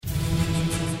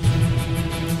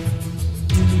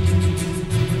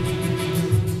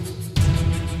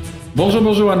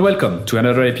Bonjour, and welcome to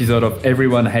another episode of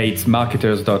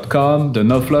EveryoneHatesMarketers.com, the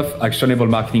no-fluff, actionable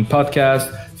marketing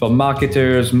podcast for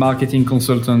marketers, marketing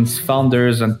consultants,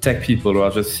 founders, and tech people who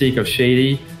are just sick of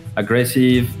shady,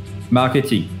 aggressive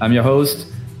marketing. I'm your host,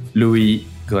 Louis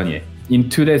Grenier. In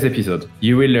today's episode,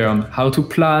 you will learn how to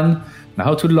plan and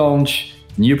how to launch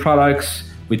new products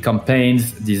with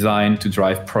campaigns designed to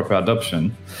drive proper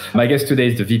adoption. My guest today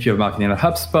is the VP of Marketing at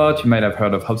HubSpot. You might have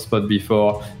heard of HubSpot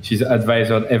before. She's an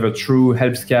advisor at EverTrue,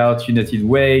 Help Scout, United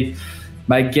Way.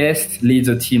 My guest leads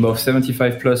a team of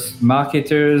 75 plus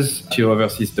marketers. She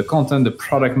oversees the content, the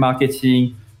product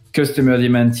marketing, customer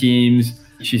demand teams.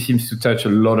 She seems to touch a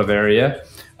lot of areas.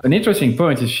 An interesting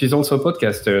point is she's also a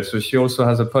podcaster. So she also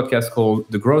has a podcast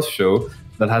called The Growth Show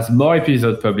that has more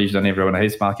episodes published than Everyone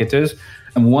Hates Marketers.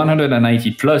 And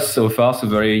 190 plus so far, so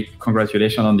very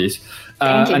congratulations on this.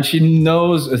 And she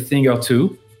knows a thing or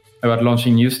two about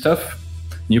launching new stuff,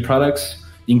 new products,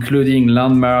 including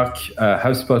landmark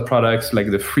HubSpot products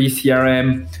like the free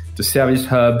CRM, the Service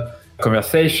Hub,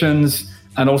 Conversations,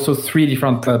 and also 3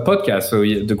 different podcasts. So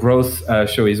the Growth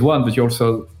Show is one, but you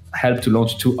also help to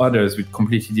launch 2 others with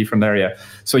completely different area.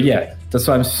 So yeah, that's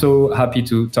why I'm so happy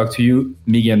to talk to you,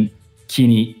 Megan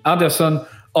Kinney-Anderson,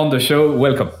 on the show.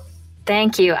 Welcome.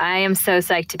 Thank you. I am so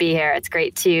psyched to be here. It's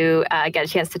great to get a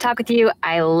chance to talk with you.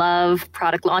 I love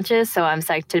product launches, so I'm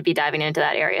psyched to be diving into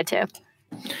that area too.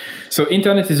 So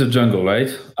internet is a jungle,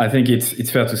 right? I think it's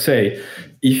fair to say.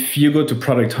 If you go to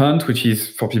Product Hunt, which is,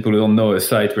 for people who don't know, a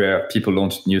site where people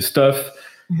launch new stuff,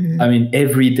 I mean,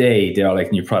 every day there are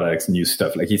like new products, new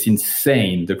stuff. Like it's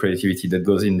insane, the creativity that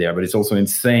goes in there, but it's also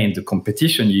insane, the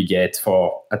competition you get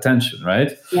for attention,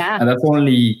 right? Yeah. And that's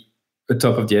only the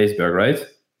top of the iceberg, right?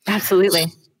 Absolutely.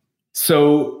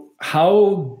 So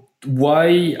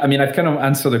why, I mean, I've kind of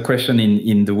answered the question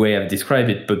in the way I've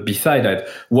described it, but beside that,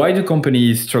 why do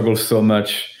companies struggle so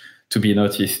much to be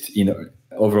noticed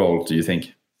overall, do you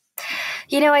think?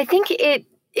 I think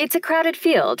it's a crowded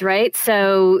field, right?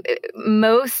 So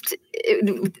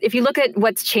if you look at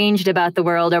what's changed about the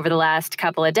world over the last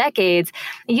couple of decades,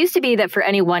 it used to be that for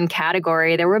any one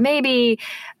category, there were maybe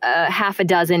half a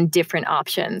dozen different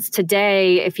options.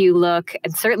 Today, if you look,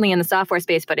 and certainly in the software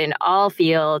space, but in all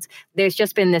fields, there's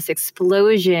just been this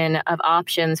explosion of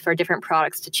options for different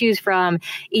products to choose from,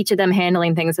 each of them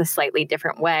handling things a slightly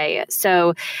different way.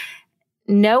 So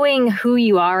knowing who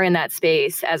you are in that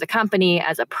space as a company,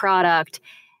 as a product,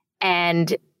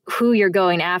 and who you're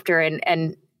going after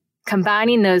and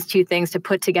combining those 2 things to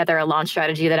put together a launch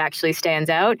strategy that actually stands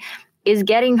out is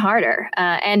getting harder.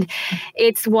 And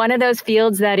it's one of those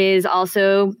fields that is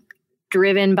also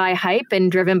driven by hype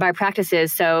and driven by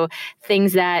practices. So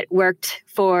things that worked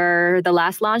for the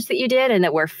last launch that you did and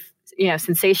that were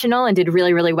sensational and did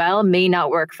really, really well may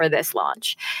not work for this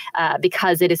launch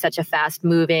because it is such a fast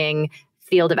moving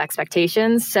field of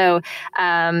expectations. So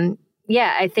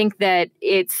I think that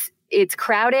it's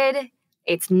crowded,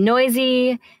 it's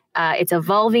noisy, it's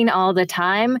evolving all the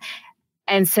time.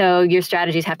 And so your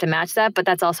strategies have to match that, but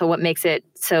that's also what makes it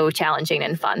so challenging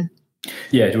and fun.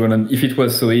 Yeah, if it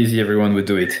was so easy, everyone would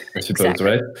do it, I suppose, exactly.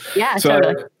 Right? Yeah, so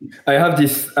totally. I have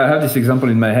this example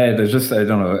in my head. I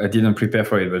don't know, I didn't prepare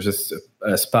for it, but just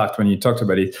sparked when you talked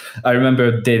about it. I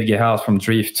remember Dave Gerhardt from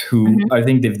Drift, who I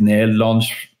think they've nailed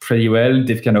launch pretty well.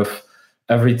 They've kind of,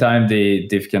 every time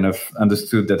they've kind of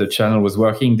understood that the channel was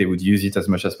working, they would use it as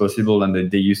much as possible. And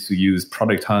they used to use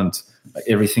Product Hunt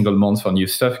every single month for new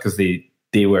stuff because they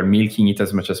were milking it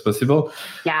as much as possible.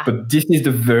 Yeah. But this is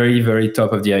the very, very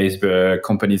top of the iceberg,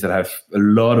 companies that have a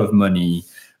lot of money,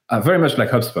 very much like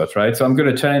HubSpot, right? So I'm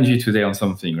going to challenge you today on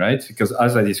something, right? Because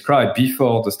as I described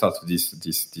before the start of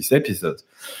this episode,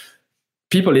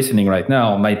 people listening right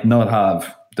now might not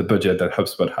have the budget that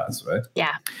HubSpot has, right?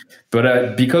 Yeah.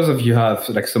 But because of you have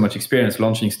like so much experience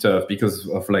launching stuff, because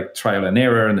of like trial and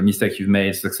error and the mistakes you've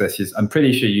made, successes, I'm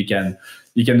pretty sure you can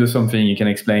do something. You can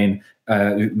explain.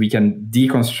 We can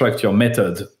deconstruct your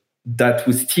method that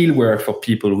would still work for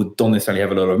people who don't necessarily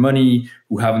have a lot of money,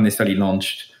 who haven't necessarily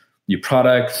launched new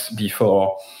products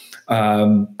before,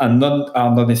 and are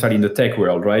not necessarily in the tech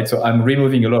world, right? So I'm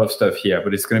removing a lot of stuff here,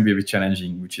 but it's going to be a bit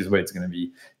challenging, which is why it's going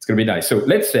to be nice. So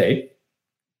let's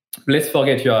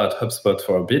forget you're at HubSpot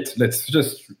for a bit.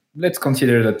 Let's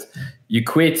consider that you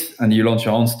quit and you launch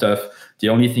your own stuff. The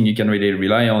only thing you can really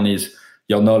rely on is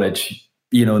your knowledge.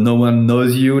 No one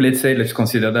knows you, let's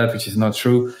consider that, which is not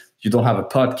true. You don't have a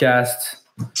podcast.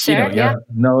 Sure, you have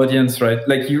no audience, right?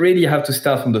 Like you really have to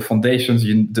start from the foundations,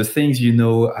 the things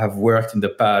have worked in the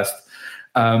past.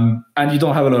 And you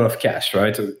don't have a lot of cash,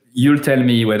 right? You'll tell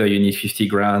me whether you need 50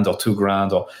 grand or 2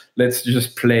 grand, or let's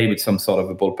just play with some sort of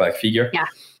a ballpark figure. Yeah.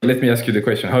 Let me ask you the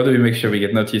question. How do we make sure we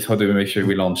get noticed? How do we make sure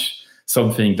we launch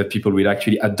something that people will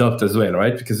actually adopt as well,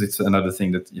 right? Because it's another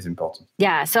thing that is important.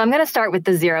 Yeah. So I'm going to start with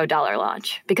the $0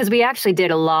 launch, because we actually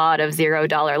did a lot of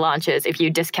 $0 launches if you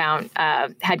discount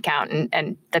headcount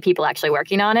and the people actually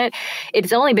working on it.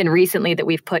 It's only been recently that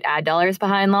we've put ad dollars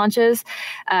behind launches.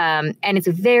 And it's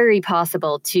very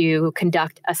possible to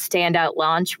conduct a standout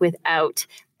launch without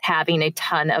having a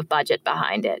ton of budget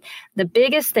behind it. The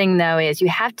biggest thing, though, is you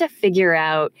have to figure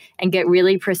out and get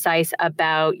really precise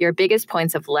about your biggest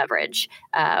points of leverage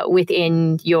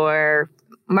within your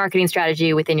marketing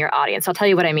strategy, within your audience. I'll tell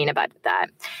you what I mean about that.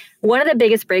 One of the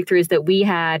biggest breakthroughs that we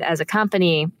had as a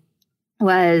company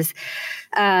was,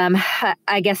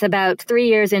 I guess, about 3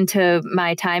 years into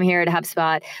my time here at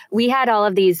HubSpot, we had all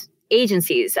of these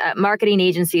agencies, marketing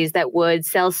agencies that would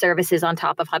sell services on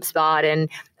top of HubSpot,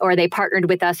 or they partnered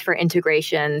with us for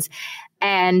integrations.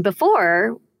 And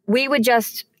before, we would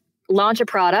just launch a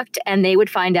product and they would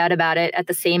find out about it at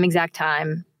the same exact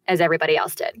time as everybody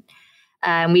else did.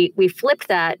 We flipped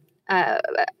that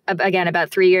again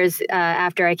about 3 years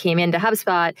after I came into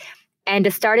HubSpot,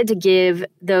 and started to give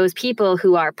those people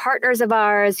who are partners of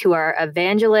ours, who are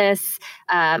evangelists,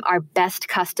 our best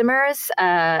customers.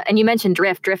 And you mentioned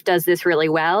Drift. Drift does this really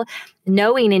well.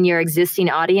 Knowing in your existing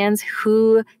audience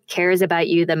who cares about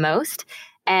you the most,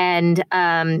 and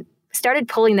started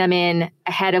pulling them in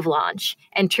ahead of launch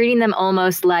and treating them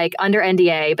almost like under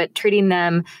NDA, but treating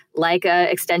them like an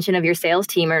extension of your sales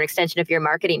team or an extension of your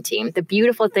marketing team. The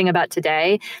beautiful thing about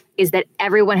today is that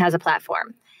everyone has a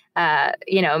platform.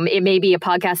 It may be a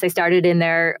podcast they started in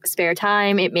their spare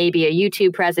time. It may be a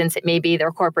YouTube presence. It may be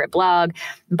their corporate blog.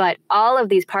 But all of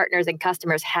these partners and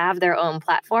customers have their own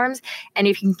platforms. And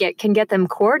if you can get them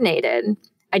coordinated,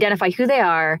 identify who they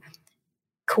are,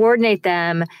 coordinate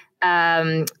them,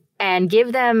 and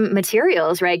give them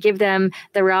materials, right? Give them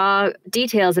the raw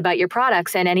details about your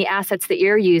products and any assets that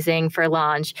you're using for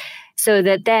launch, so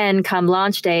that then come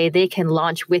launch day, they can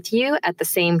launch with you at the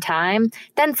same time.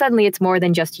 Then suddenly it's more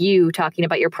than just you talking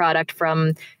about your product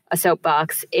from a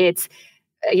soapbox. It's,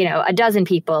 a dozen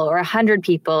people or 100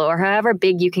 people or however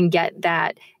big you can get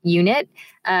that unit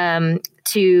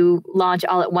to launch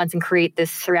all at once and create this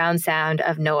surround sound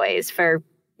of noise for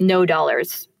no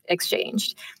dollars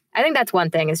exchanged. I think that's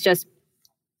one thing, is just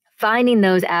finding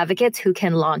those advocates who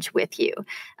can launch with you.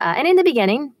 And in the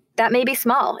beginning, that may be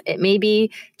small. It may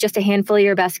be just a handful of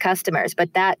your best customers,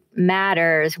 but that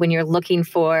matters when you're looking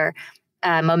for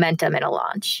momentum in a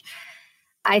launch.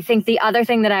 I think the other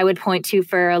thing that I would point to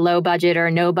for a low budget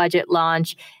or no budget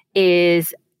launch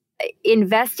is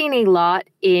investing a lot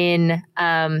in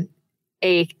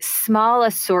a small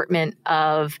assortment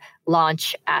of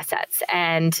launch assets.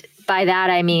 And by that,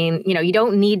 I mean, you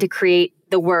don't need to create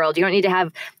the world. You don't need to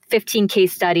have 15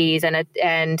 case studies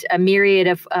and a myriad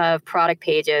of product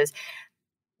pages.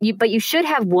 But you should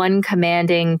have one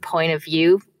commanding point of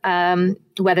view,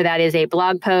 whether that is a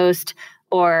blog post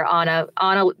or on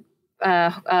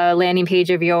a landing page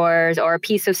of yours or a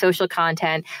piece of social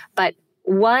content. But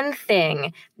one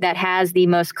thing that has the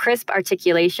most crisp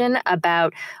articulation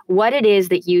about what it is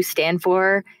that you stand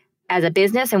for as a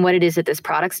business and what it is that this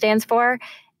product stands for,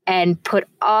 and put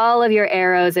all of your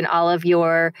arrows and all of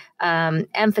your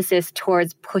emphasis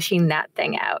towards pushing that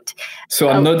thing out. So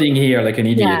I'm nodding here like an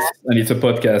idiot, and it's a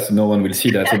podcast, no one will see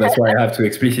that. So that's why I have to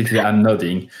explicitly, I'm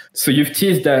nodding. So you've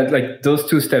teased that, like, those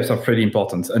two steps are pretty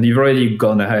important, and you've already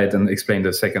gone ahead and explained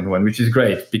the second one, which is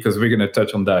great because we're going to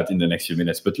touch on that in the next few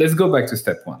minutes. But let's go back to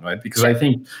step one, right? Because I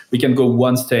think we can go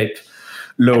one step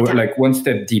lower, like one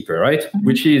step deeper, right? Mm-hmm.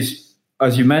 Which is,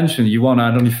 as you mentioned, you want to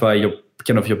identify your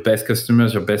best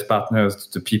customers, your best partners,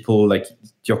 the people like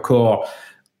your core,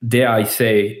 dare I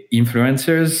say,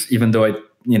 influencers, even though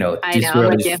this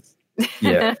word is,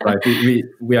 yeah, right.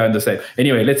 We are in the same.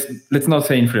 Anyway, let's not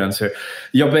say influencer.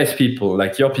 Your best people,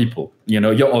 like your people,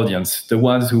 your audience, the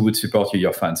ones who would support you,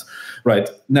 your fans. Right.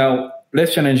 Now,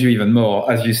 let's challenge you even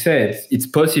more. As you said, it's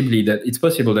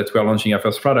possible that we are launching our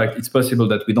first product. It's possible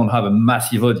that we don't have a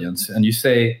massive audience. And you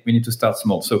say we need to start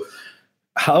small. So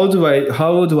how do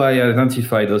I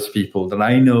identify those people that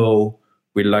I know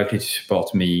will likely to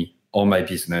support me or my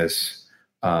business,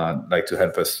 like to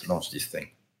help us launch this thing?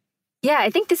 Yeah, I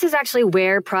think this is actually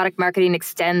where product marketing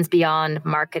extends beyond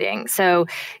marketing. So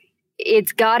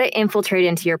it's got to infiltrate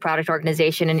into your product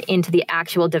organization and into the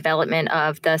actual development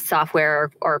of the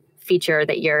software or feature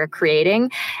that you're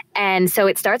creating. And so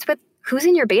it starts with who's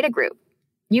in your beta group.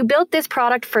 You built this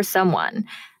product for someone.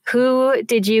 who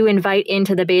did you invite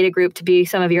into the beta group to be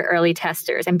some of your early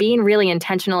testers, and being really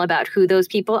intentional about who those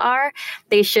people are.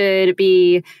 They should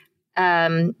be,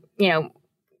 they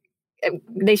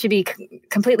should be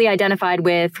completely identified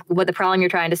with what the problem you're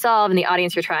trying to solve and the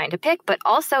audience you're trying to pick, but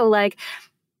also like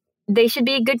they should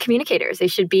be good communicators. You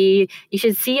should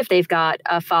see if they've got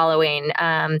a following,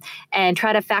 and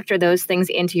try to factor those things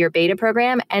into your beta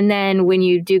program. And then when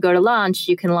you do go to launch,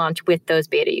 you can launch with those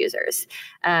beta users.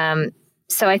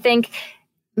 So I think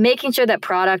making sure that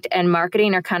product and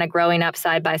marketing are kind of growing up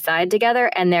side by side together,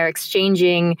 and they're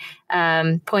exchanging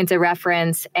points of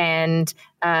reference and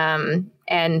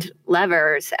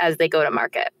levers as they go to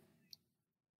market.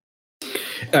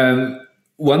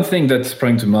 One thing that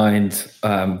sprang to mind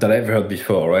that I've heard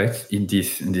before, right, in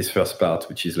this first part,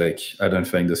 which is like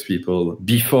identifying those people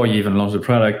before you even launch the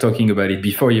product, talking about it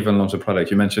before you even launch the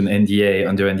product. You mentioned NDA,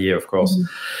 under NDA, of course. Mm-hmm.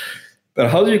 But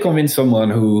how do you convince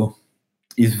someone who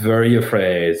is very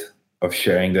afraid of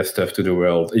sharing their stuff to the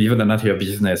world, even not your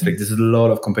business? Like, there's a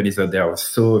lot of companies out there who are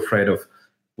so afraid of,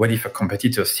 what if a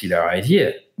competitor steals our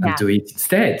idea and do it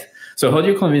instead? So how do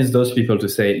you convince those people to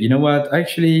say, you know what,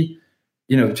 actually,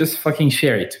 just fucking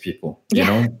share it to people,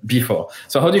 before?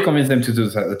 So how do you convince them to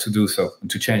do so,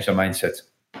 to change their mindset?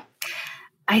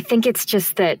 I think it's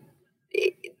just that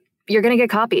you're going to get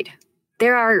copied.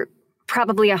 There are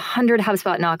probably 100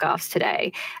 HubSpot knockoffs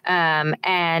today.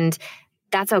 And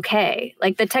that's okay.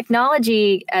 Like, the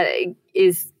technology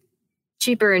is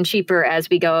cheaper and cheaper as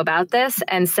we go about this.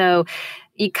 And so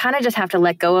you kind of just have to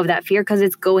let go of that fear, because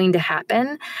it's going to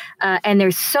happen. And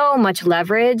there's so much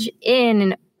leverage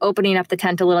in opening up the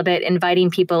tent a little bit, inviting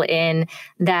people in,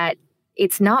 that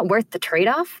it's not worth the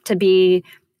trade-off to be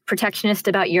protectionist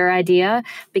about your idea,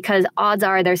 because odds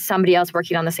are there's somebody else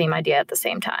working on the same idea at the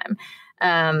same time.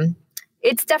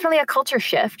 It's definitely a culture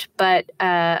shift, but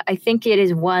I think it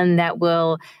is one that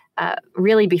will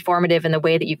really be formative in the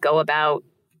way that you go about,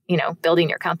 building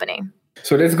your company.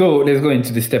 So let's go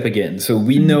into this step again. So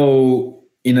we know,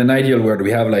 in an ideal world, we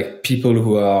have like people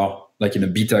who are like in a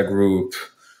beta group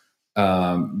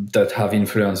that have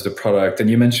influenced the product. And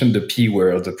you mentioned the P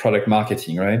word, the product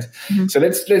marketing, right? Mm-hmm. So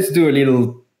let's do a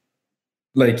little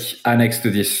like annex to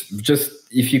this. Just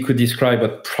if you could describe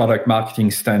what product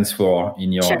marketing stands for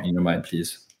in your mind,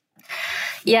 please.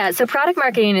 Yeah, so product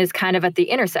marketing is kind of at the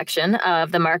intersection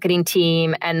of the marketing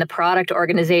team and the product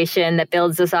organization that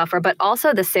builds the software, but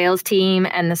also the sales team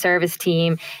and the service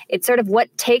team. It's sort of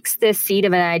what takes this seed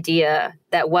of an idea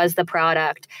that was the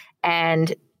product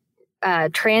and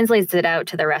translates it out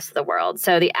to the rest of the world.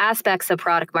 So the aspects of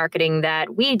product marketing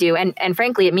that we do, and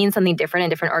frankly, it means something different in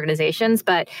different organizations,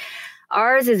 but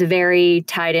ours is very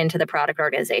tied into the product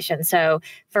organization. So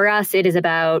for us, it is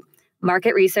about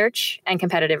market research and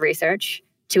competitive research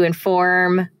to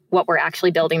inform what we're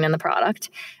actually building in the product,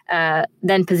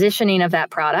 then positioning of that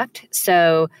product.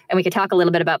 So, and we could talk a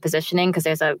little bit about positioning because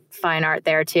there's a fine art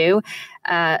there too.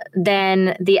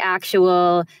 Then the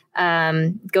actual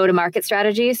go-to-market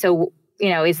strategy. So,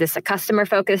 is this a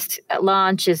customer-focused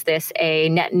launch? Is this a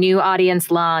net new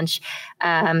audience launch?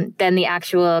 Then the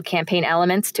actual campaign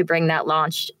elements to bring that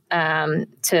launch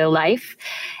to life.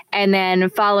 And then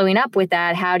following up with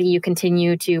that, how do you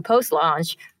continue to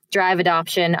post-launch drive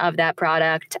adoption of that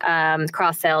product,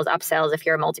 cross-sells, upsells if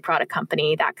you're a multi-product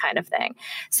company, that kind of thing.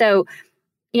 So,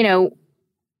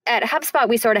 at HubSpot,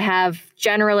 we sort of have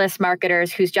generalist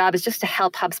marketers whose job is just to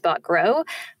help HubSpot grow.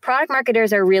 Product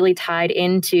marketers are really tied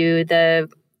into the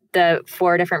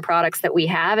 4 different products that we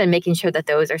have and making sure that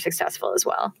those are successful as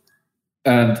well.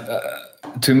 And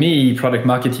to me, product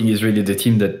marketing is really the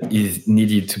team that is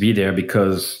needed to be there,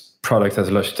 because product has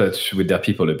lost touch with their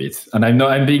people a bit. And I know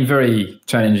I'm being very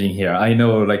challenging here. I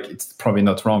know like it's probably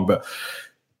not wrong, but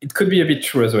it could be a bit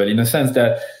true as well, in a sense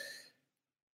that,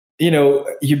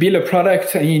 you build a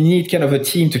product and you need kind of a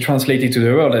team to translate it to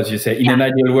the world, as you say. In an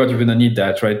ideal world, you wouldn't need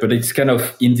that, right? But it's kind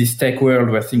of in this tech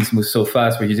world where things move so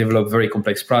fast, where you develop very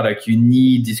complex product, you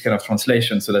need this kind of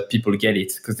translation so that people get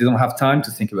it, because they don't have time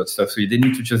to think about stuff. So they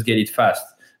need to just get it fast.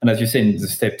 And as you say, in the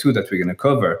step 2 that we're going to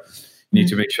cover, you need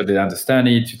to make sure they understand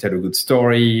it, you tell a good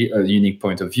story, a unique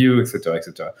point of view, etc.,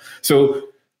 etc. So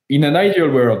in an ideal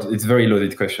world, it's a very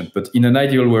loaded question, but in an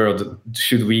ideal world,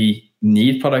 should we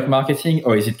need product marketing,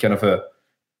 or is it kind of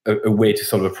a way to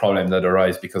solve a problem that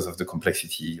arises because of the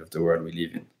complexity of the world we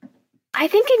live in? I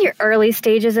think in your early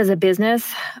stages as a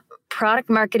business, product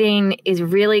marketing is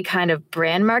really kind of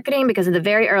brand marketing, because in the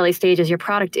very early stages, your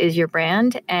product is your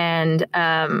brand. And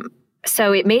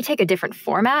so it may take a different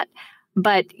format,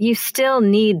 but you still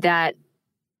need that,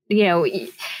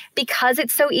 because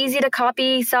it's so easy to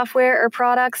copy software or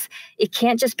products. It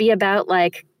can't just be about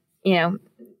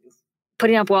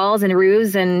putting up walls and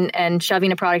roofs and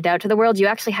shoving a product out to the world. You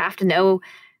actually have to know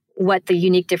what the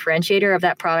unique differentiator of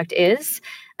that product is.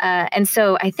 And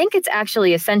so I think it's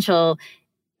actually essential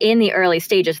in the early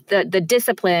stages, the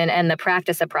discipline and the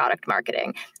practice of product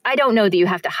marketing. I don't know that you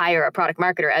have to hire a product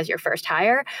marketer as your first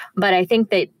hire, but I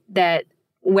think that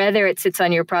whether it sits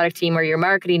on your product team or your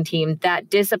marketing team, that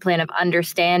discipline of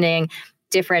understanding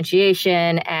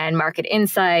differentiation and market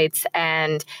insights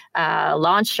and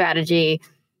launch strategy,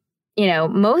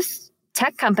 most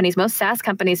tech companies, most SaaS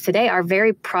companies today are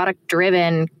very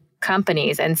product-driven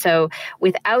companies. And so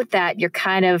without that, you're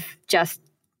kind of just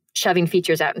shoving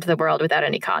features out into the world without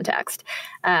any context.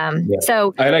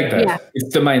 So I like that. Yeah.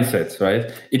 It's the mindset,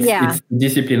 right? It's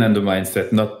discipline and the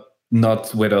mindset,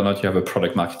 not whether or not you have a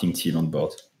product marketing team on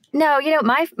board. No,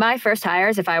 my first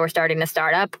hires, if I were starting a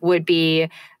startup, would be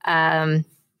an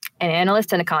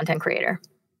analyst and a content creator,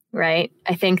 right?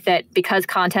 I think that because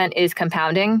content is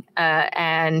compounding,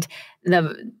 and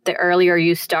the earlier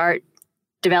you start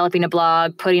developing a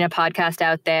blog, putting a podcast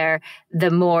out there, the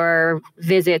more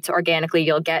visits organically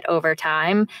you'll get over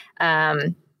time.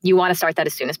 You want to start that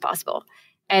as soon as possible.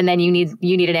 And then you need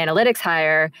an analytics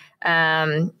hire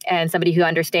and somebody who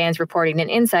understands reporting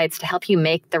and insights to help you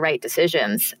make the right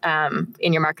decisions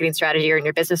in your marketing strategy or in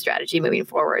your business strategy moving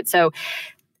forward. So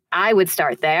I would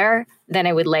start there, then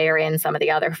I would layer in some of the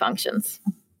other functions.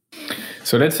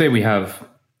 So let's say we have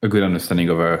a good understanding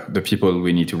of the people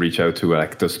we need to reach out to,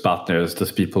 like those partners,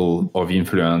 those people of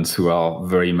influence who are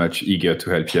very much eager to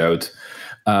help you out.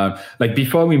 Like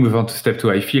before we move on to step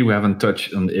 2, I feel we haven't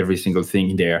touched on every single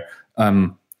thing there.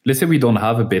 Let's say we don't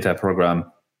have a beta program.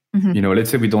 Mm-hmm. Let's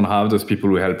say we don't have those people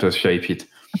who helped us shape it.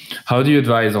 How do you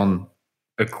advise on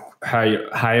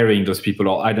hiring those people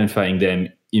or identifying them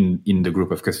in the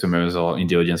group of customers or in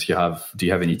the audience you have? Do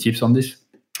you have any tips on this?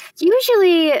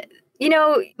 Usually,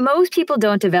 most people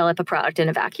don't develop a product in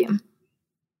a vacuum.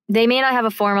 They may not have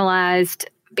a formalized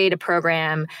beta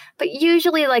program, but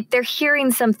usually they're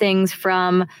hearing some things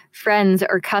from friends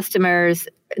or customers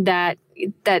that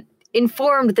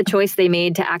informed the choice they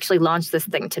made to actually launch this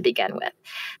thing to begin with.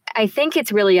 I think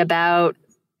it's really about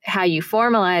how you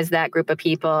formalize that group of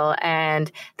people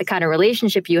and the kind of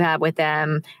relationship you have with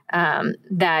them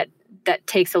that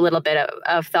takes a little bit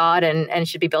of thought and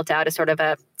should be built out as sort of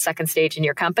a second stage in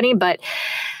your company. But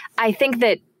I think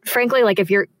that, frankly,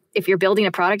 if you're building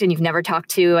a product and you've never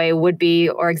talked to a would-be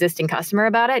or existing customer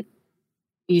about it,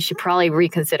 you should probably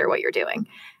reconsider what you're doing.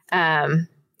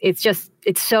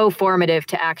 It's so formative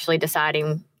to actually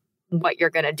deciding what you're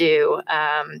going to do,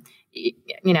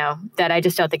 that I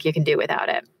just don't think you can do without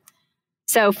it.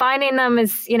 So finding them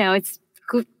is,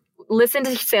 listen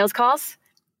to sales calls.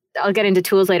 I'll get into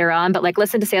tools later on, but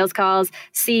listen to sales calls,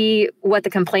 see what the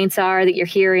complaints are that you're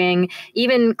hearing,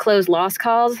 even close loss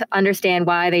calls, understand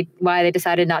why they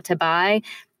decided not to buy.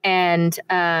 And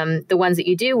the ones that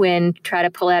you do win, try to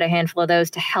pull out a handful of those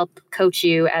to help coach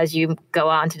you as you go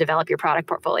on to develop your product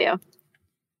portfolio.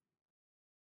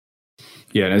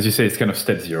 Yeah, and as you say, it's kind of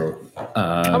step 0.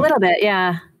 A little bit,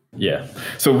 yeah. Yeah.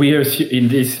 So we are in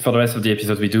this, for the rest of the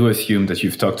episode, we do assume that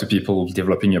you've talked to people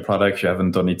developing your product. You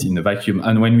haven't done it in a vacuum.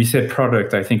 And when we say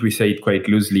product, I think we say it quite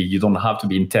loosely. You don't have to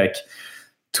be in tech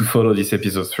to follow this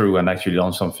episode through and actually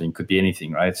launch something. It could be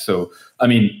anything, right? So,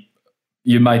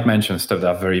 you might mention stuff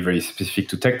that are very, very specific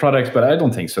to tech products, but I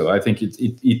don't think so. I think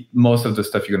most of the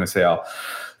stuff you're going to say are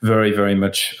very, very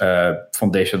much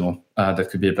foundational that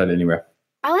could be applied anywhere.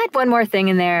 I'll add one more thing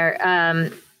in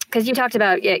there. Because you talked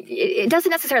about, it doesn't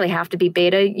necessarily have to be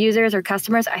beta users or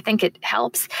customers. I think it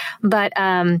helps. But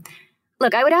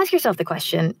look, I would ask yourself the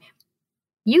question,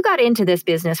 you got into this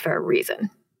business for a reason,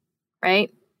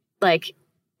 right?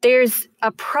 There's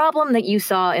a problem that you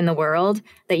saw in the world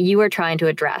that you were trying to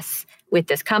address with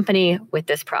this company, with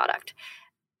this product.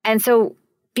 And so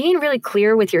being really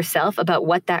clear with yourself about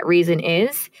what that reason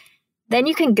is, then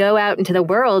you can go out into the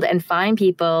world and find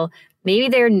people, maybe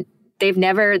they're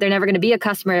never going to be a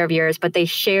customer of yours, but they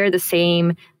share the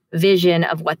same vision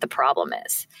of what the problem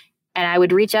is. And I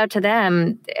would reach out to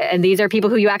them, and these are people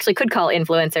who you actually could call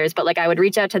influencers, but I would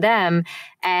reach out to them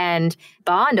and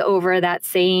bond over that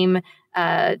same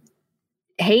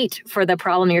hate for the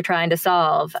problem you're trying to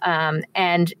solve,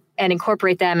 and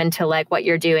incorporate them into what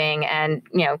you're doing, and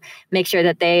make sure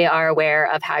that they are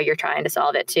aware of how you're trying to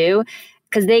solve it too,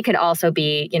 because they could also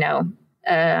be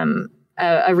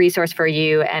a resource for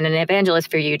you and an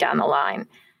evangelist for you down the line.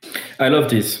 I love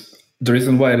this. The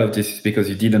reason why I love this is because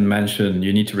you didn't mention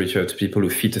you need to reach out to people who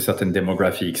fit a certain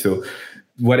demographic. So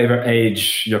whatever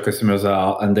age your customers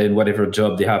are, and then whatever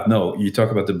job they have. No, you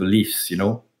talk about the beliefs,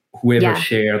 whoever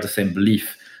share the same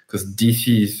belief, because this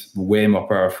is way more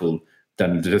powerful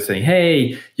than just saying,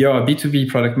 hey, you're a B2B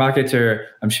product marketer.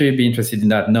 I'm sure you'd be interested in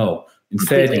that. No.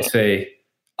 Instead, you say,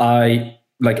 I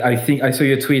think I saw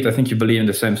your tweet. I think you believe in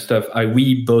the same stuff.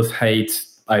 We both hate,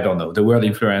 I don't know, the word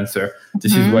influencer.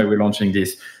 This is why we're launching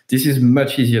this. This is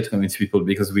much easier to convince people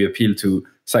because we appeal to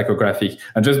psychographic.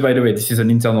 And just by the way, this is an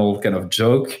internal kind of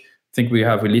joke. I think we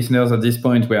have with listeners at this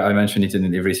point where I mention it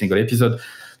in every single episode,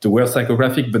 the word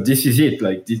psychographic, but this is it.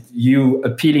 Like you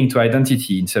appealing to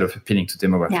identity instead of appealing to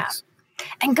demographics. Yeah.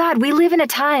 And God, we live in a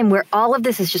time where all of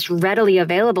this is just readily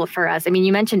available for us. I mean,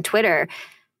 you mentioned Twitter.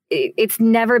 It's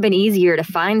never been easier to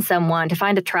find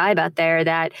a tribe out there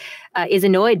that is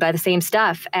annoyed by the same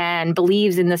stuff and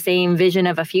believes in the same vision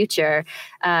of a future.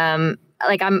 I'm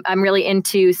really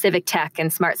into civic tech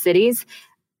and smart cities.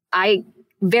 I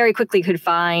very quickly could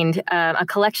find a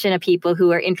collection of people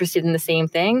who are interested in the same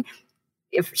thing.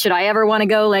 Should I ever want to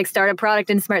go start a product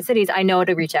in smart cities, I know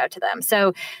to reach out to them.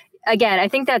 So again, I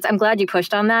think I'm glad you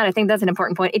pushed on that. I think that's an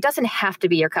important point. It doesn't have to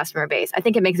be your customer base. I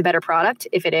think it makes a better product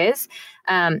if it is.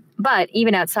 But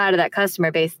even outside of that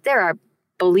customer base, there are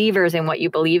believers in what you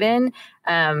believe in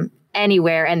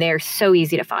anywhere, and they're so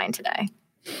easy to find today.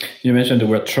 You mentioned the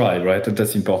word tribe, right?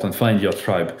 That's important. Find your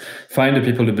tribe. Find the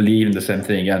people who believe in the same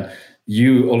thing. And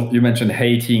you mentioned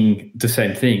hating the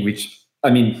same thing, which,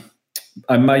 I mean,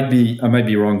 I might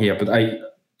be wrong here, but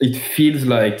it feels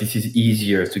like this is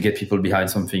easier to get people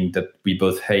behind something that we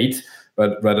both hate,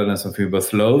 but rather than something we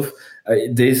both love.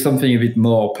 There's something a bit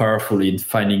more powerful in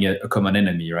finding a common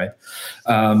enemy, right?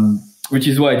 Which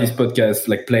is why this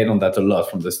podcast played on that a lot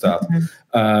from the start.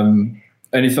 And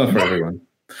it's not for everyone.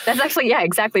 That's actually,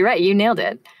 exactly right. You nailed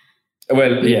it.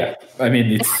 Well, yeah. I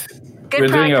mean, we're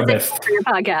doing our best for your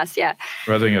podcast. Yeah,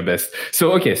 we're doing our best.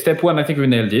 So, okay, step one, I think we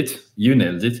nailed it. You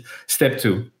nailed it. Step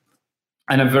two.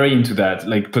 And I'm very into that.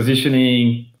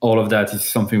 Positioning, all of that is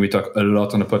something we talk a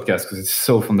lot on the podcast because it's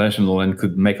so foundational and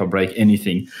could make or break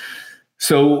anything.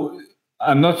 So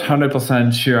I'm not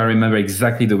 100% sure I remember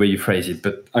exactly the way you phrase it,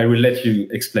 but I will let you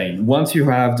explain. Once you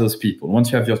have those people,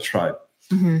 once you have your tribe,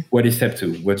 what is step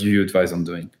two? What do you advise on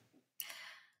doing?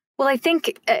 Well, I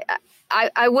think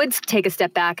I would take a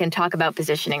step back and talk about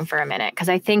positioning for a minute, because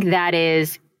I think that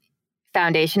is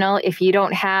foundational. If you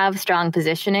don't have strong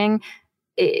positioning,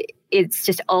 it's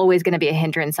just always going to be a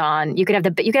hindrance on. You could have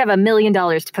 $1 million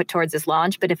to put towards this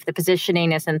launch, but if the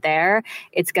positioning isn't there,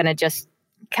 it's going to just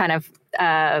kind of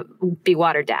be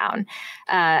watered down.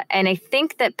 And I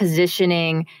think that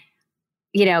positioning,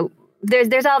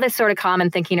 there's all this sort of common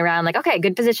thinking around okay,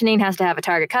 good positioning has to have a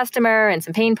target customer and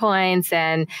some pain points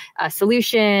and a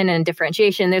solution and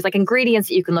differentiation. There's ingredients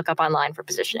that you can look up online for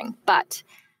positioning. But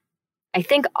I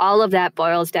think all of that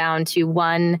boils down to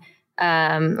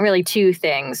really two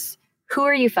things. Who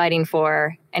are you fighting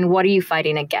for and what are you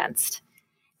fighting against?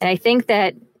 And I think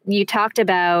that you talked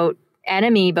about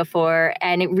enemy before,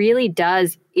 and it really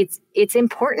does. It's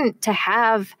important to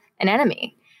have an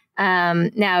enemy.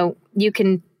 Now you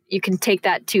can take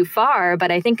that too far,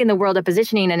 but I think in the world of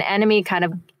positioning, an enemy kind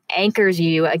of anchors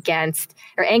you against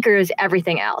or anchors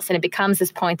everything else. And it becomes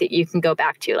this point that you can go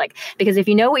back to, because if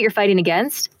you know what you're fighting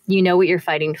against, you know what you're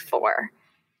fighting for.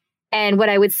 And what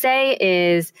I would say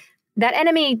is that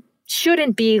enemy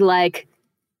shouldn't be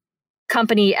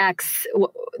company X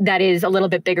that is a little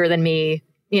bit bigger than me,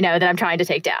 that I'm trying to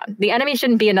take down. The enemy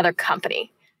shouldn't be another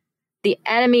company. The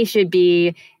enemy should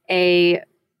be a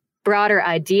broader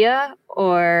idea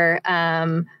or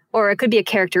it could be a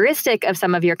characteristic of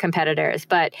some of your competitors.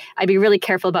 But I'd be really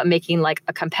careful about making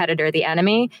a competitor the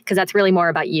enemy, because that's really more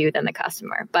about you than the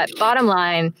customer. But bottom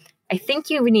line, I think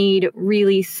you need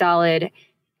really solid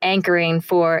anchoring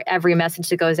for every message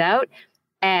that goes out.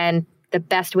 And the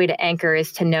best way to anchor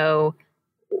is to know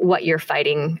what you're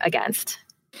fighting against.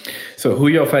 So who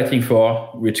you're fighting for,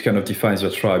 which kind of defines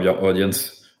your tribe, your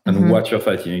audience, and what you're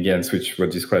fighting against, which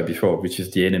was described before, which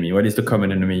is the enemy. What is the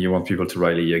common enemy you want people to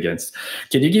rally you against?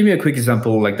 Can you give me a quick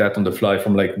example like that on the fly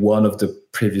from one of the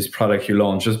previous products you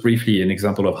launched? Just briefly, an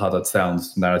example of how that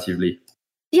sounds narratively.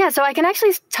 Yeah, so I can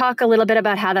actually talk a little bit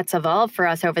about how that's evolved for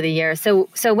us over the years. So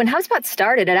when HubSpot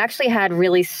started, it actually had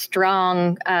really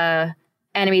strong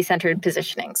enemy-centered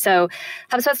positioning. So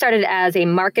HubSpot started as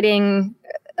marketing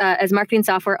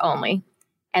software only.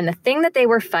 And the thing that they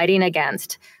were fighting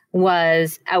against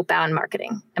was outbound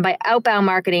marketing. And by outbound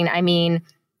marketing, I mean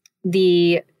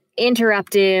the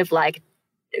interruptive,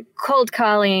 cold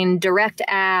calling, direct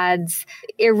ads,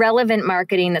 irrelevant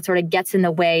marketing that sort of gets in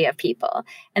the way of people.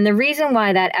 And the reason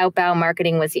why that outbound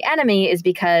marketing was the enemy is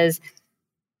because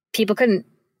people couldn't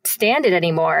stand it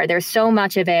anymore. There's so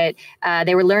much of it.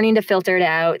 They were learning to filter it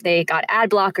out. They got ad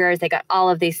blockers. They got all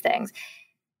of these things.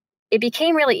 It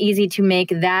became really easy to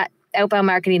make that outbound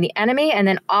marketing the enemy, and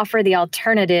then offer the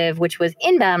alternative, which was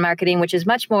inbound marketing, which is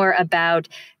much more about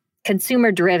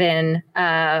consumer-driven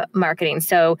marketing.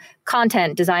 So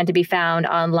content designed to be found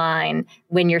online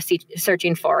when you're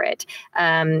searching for it.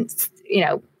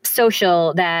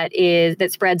 Social that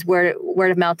spreads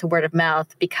word of mouth to word of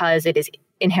mouth because it is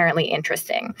inherently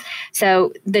interesting.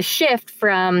 So the shift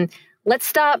from let's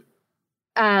stop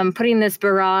putting this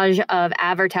barrage of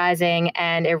advertising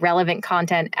and irrelevant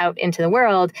content out into the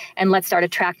world, and let's start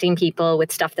attracting people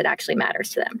with stuff that actually matters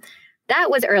to them.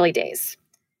 That was early days.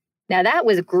 Now, that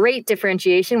was great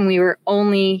differentiation. We were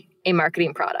only a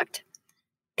marketing product.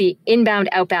 The inbound,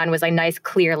 outbound was a nice,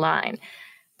 clear line.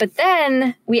 But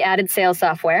then we added sales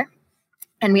software,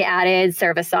 and we added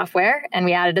service software, and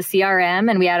we added a CRM,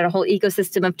 and we added a whole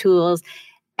ecosystem of tools.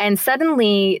 And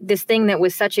suddenly, this thing that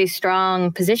was such a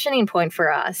strong positioning point for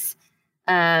us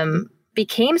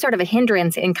became sort of a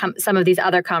hindrance in some of these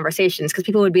other conversations, because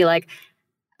people would be like,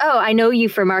 oh, I know you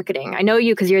for marketing. I know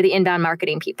you because you're the inbound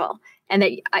marketing people. And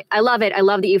that I love it. I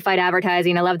love that you fight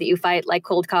advertising. I love that you fight like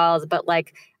cold calls, but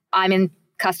like I'm in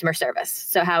customer service.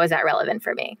 So how is that relevant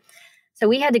for me? So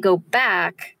we had to go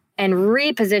back and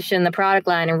reposition the product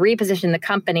line and reposition the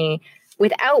company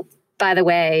without, by the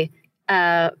way,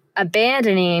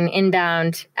 abandoning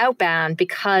inbound, outbound,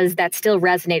 because that still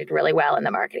resonated really well in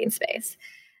the marketing space.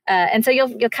 And so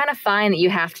you'll kind of find that you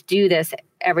have to do this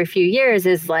every few years,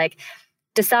 is like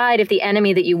decide if the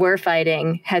enemy that you were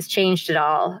fighting has changed at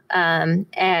all,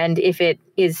 and if it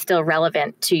is still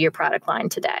relevant to your product line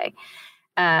today.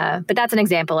 But that's an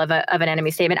example of an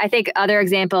enemy statement. I think other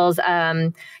examples,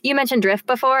 you mentioned Drift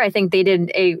before. I think they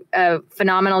did a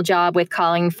phenomenal job with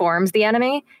calling forms the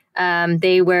enemy.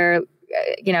 They were,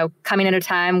 coming at a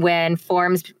time when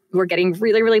forms were getting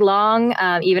really, really long,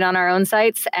 even on our own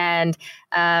sites, and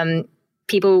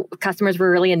customers were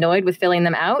really annoyed with filling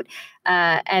them out.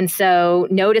 And so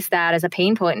noticed that as a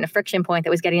pain point and a friction point that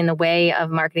was getting in the way of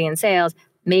marketing and sales,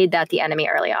 made that the enemy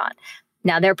early on.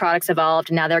 Now their products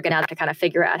evolved, and now they're going to have to kind of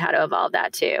figure out how to evolve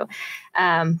that too.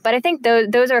 But I think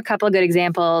those are a couple of good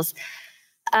examples.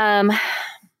 The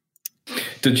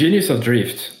genius of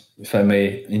Drift, if I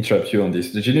may interrupt you on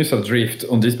this, the genius of Drift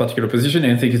on this particular position,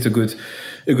 and I think it's a good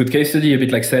case study, a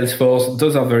bit like Salesforce.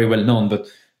 Those are very well known, but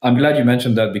I'm glad you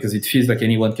mentioned that, because it feels like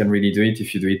anyone can really do it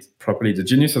if you do it properly. The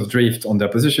genius of Drift on their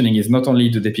positioning is not only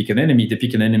do they pick an enemy, they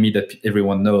pick an enemy that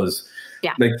everyone knows.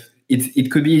 Yeah. Like it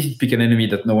could be easy to pick an enemy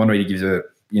that no one really gives a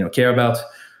care about.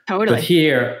 Totally. But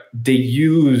here they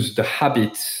use the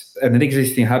habits, an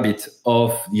existing habit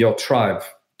of your tribe,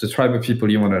 the tribe of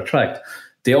people you want to attract.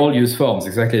 They all use forms,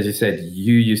 exactly as you said.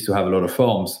 You used to have a lot of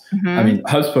forms. Mm-hmm. I mean,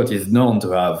 HubSpot is known to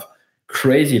have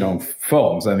crazy long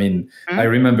forms. I mean, I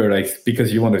remember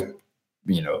because you want to,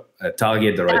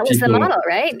 target the right people. That was the model,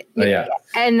 right? Yeah.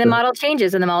 And the model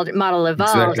changes and the model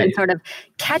evolves. Exactly. And sort of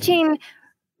catching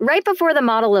right before the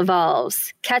model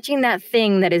evolves, catching that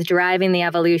thing that is driving the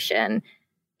evolution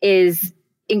is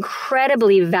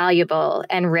incredibly valuable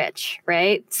and rich,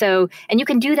 right? So, and you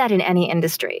can do that in any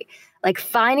industry. Like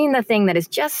finding the thing that is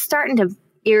just starting to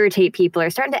irritate people or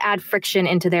starting to add friction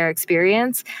into their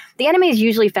experience. The enemy is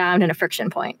usually found in a friction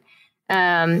point.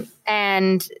 So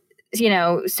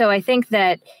I think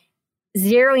that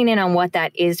zeroing in on what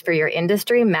that is for your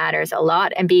industry matters a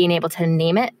lot, and being able to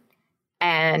name it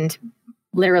and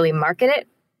literally market it,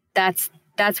 that's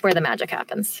where the magic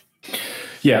happens.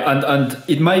 Yeah, and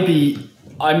it might be,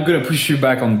 I'm going to push you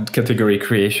back on category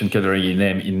creation, category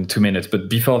name in 2 minutes. But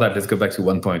before that, let's go back to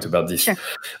one point about this. Sure.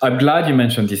 I'm glad you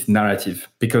mentioned this narrative,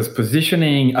 because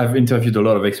positioning, I've interviewed a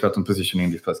lot of experts on positioning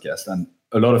in this podcast, and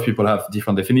a lot of people have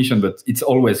different definitions, but it's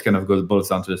always kind of boils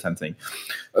down to the same thing.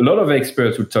 A lot of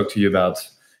experts will talk to you about,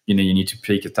 you need to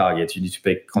pick a target, you need to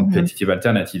pick competitive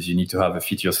alternatives, you need to have a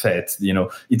feature set.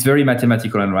 It's very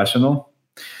mathematical and rational.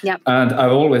 Yep. And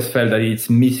I've always felt that it's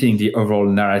missing the overall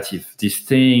narrative, this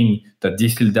thing that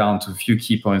distilled down to a few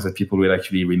key points that people will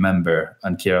actually remember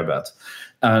and care about.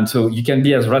 And so you can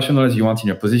be as rational as you want in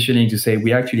your positioning to say,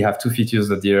 we actually have two features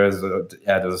that the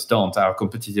others don't. Our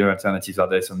competitive alternatives are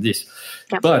this and this.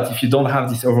 Yep. But if you don't have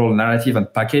this overall narrative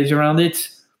and package around it,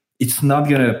 it's not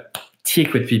going to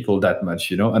tick with people that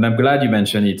much, And I'm glad you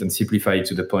mentioned it and simplify it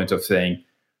to the point of saying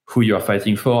who you are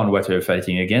fighting for and what you're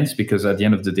fighting against, because at the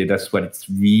end of the day, that's what it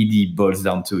really boils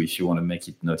down to if you want to make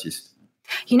it noticed.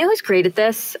 You know who's great at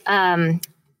this?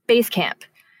 Basecamp.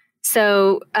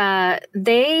 So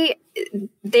they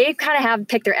kind of have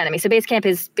picked their enemy. So Basecamp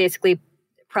is basically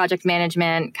project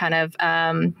management, kind of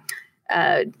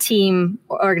team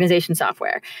organization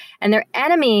software. And their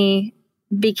enemy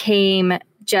became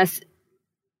just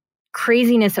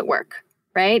craziness at work.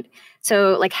 right?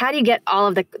 So like, how do you get all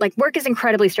of the, like, work is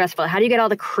incredibly stressful. How do you get all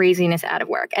the craziness out of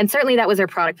work? And certainly that was their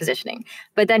product positioning.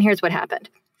 But then here's what happened.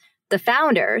 The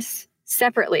founders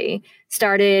separately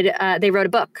started, they wrote a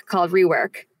book called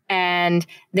Rework, and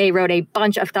they wrote a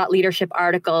bunch of thought leadership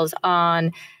articles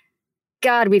on,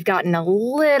 God, we've gotten a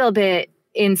little bit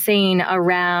insane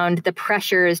around the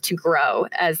pressures to grow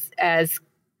as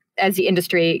the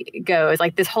industry goes,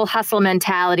 like this whole hustle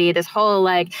mentality, this whole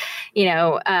like,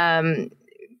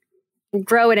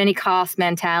 grow at any cost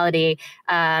mentality,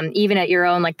 even at your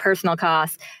own like personal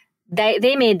cost.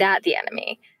 They made that the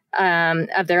enemy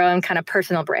of their own kind of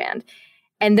personal brand.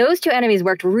 And those two enemies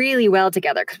worked really well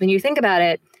together, because when you think about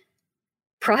it,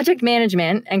 project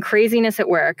management and craziness at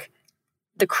work,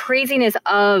 the craziness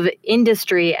of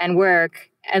industry and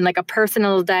work, and like a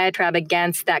personal diatribe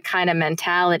against that kind of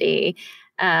mentality,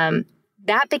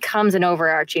 that becomes an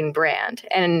overarching brand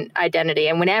and identity.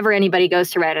 And whenever anybody goes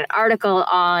to write an article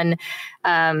on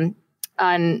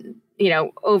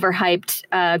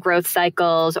overhyped growth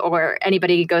cycles, or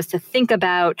anybody goes to think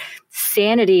about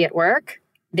sanity at work,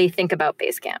 they think about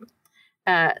Basecamp.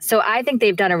 So I think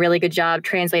they've done a really good job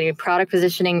translating product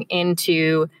positioning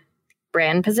into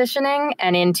brand positioning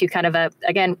and into kind of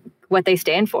what they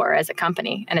stand for as a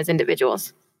company and as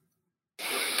individuals.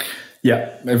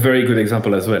 Yeah, a very good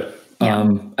example as well. Yeah.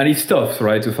 And it's tough,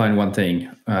 right, to find one thing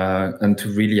and to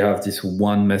really have this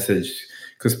one message,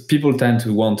 because people tend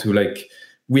to want to, like,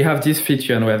 we have this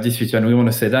feature and we have this feature and we want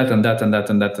to say that and that and that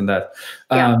and that and that.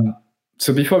 Yeah.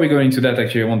 So before we go into that,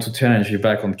 actually, I want to challenge you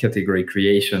back on category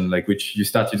creation, like which you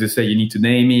started to say you need to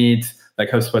name it, like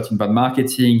HubSpot inbound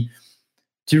marketing.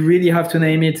 Do you really have to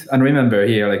name it? And remember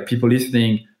here, like, people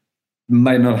listening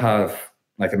might not have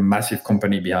like a massive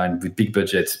company behind with big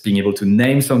budgets, being able to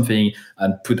name something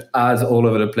and put ads all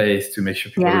over the place to make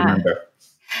sure people remember.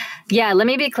 Yeah, let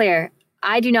me be clear.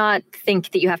 I do not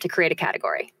think that you have to create a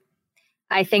category.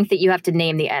 I think that you have to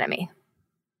name the enemy.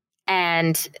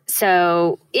 And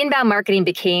so inbound marketing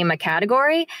became a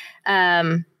category,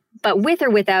 but with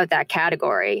or without that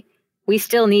category, we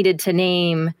still needed to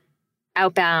name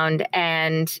outbound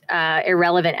and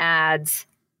irrelevant ads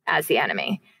as the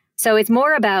enemy. So it's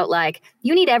more about, like,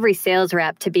 you need every sales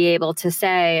rep to be able to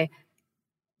say,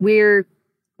 we're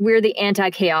the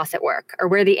anti-chaos at work, or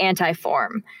we're the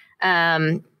anti-form.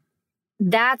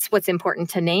 That's what's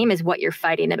important to name, is what you're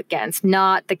fighting against,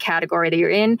 not the category that you're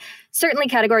in. Certainly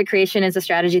category creation is a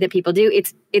strategy that people do.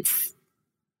 It's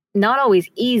not always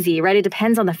easy, right? It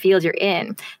depends on the field you're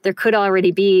in. There could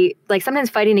already be, like,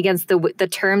 sometimes fighting against the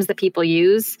terms that people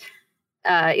use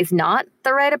is not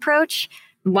the right approach.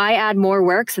 Why add more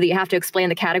work so that you have to explain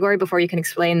the category before you can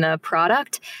explain the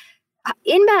product?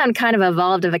 Inbound kind of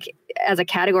evolved as a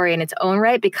category in its own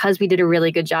right, because we did a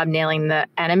really good job nailing the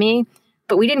enemy,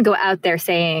 but we didn't go out there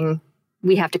saying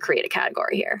we have to create a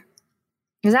category here.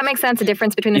 Does that make sense? The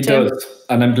difference between the two? It does,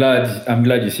 and I'm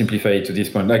glad you simplify it to this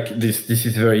point. Like, this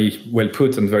is very well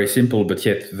put and very simple, but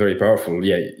yet very powerful.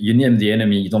 Yeah, you name the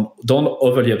enemy. Don't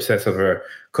overly obsess over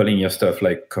calling your stuff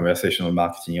like conversational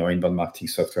marketing or inbound marketing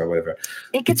software or whatever.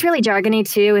 It gets really jargony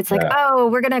too. It's like,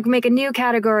 we're going to make a new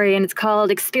category and it's called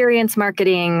experience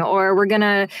marketing, or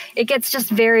it gets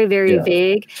just very, very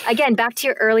vague. Again, back to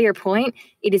your earlier point,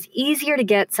 it is easier to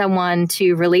get someone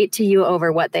to relate to you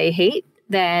over what they hate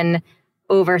than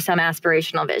over some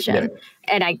aspirational vision. Yeah.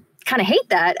 And I kind of hate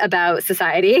that about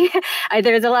society.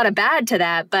 There's a lot of bad to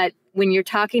that, but when you're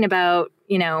talking about,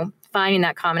 finding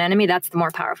that common enemy, that's the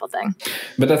more powerful thing.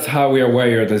 But that's how we are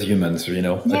wired as humans, At the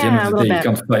end of the day,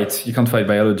 you can't fight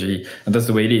biology, and that's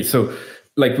the way it is. So,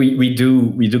 like, we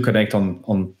do connect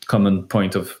on common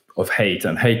point of hate,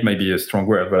 and hate may be a strong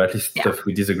word, but at least stuff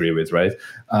we disagree with, right?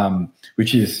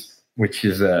 Which is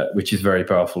very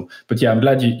powerful. But yeah, I'm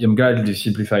glad you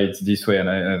simplify it this way,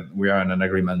 and we are in an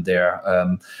agreement there.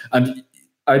 And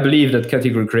I believe that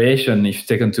category creation, if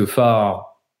taken too far,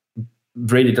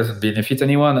 really doesn't benefit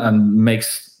anyone and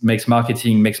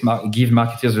give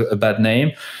marketers a bad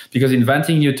name, because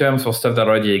inventing new terms for stuff that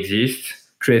already exists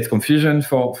creates confusion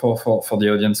for the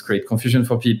audience, create confusion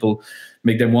for people,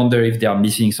 make them wonder if they are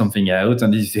missing something out,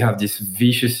 and you have this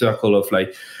vicious circle of,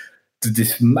 like,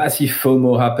 this massive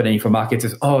FOMO happening for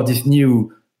marketers. Oh, this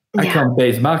new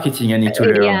account-based marketing I need to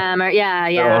learn. I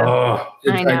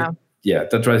know.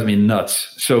 That drives me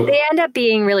nuts. So they end up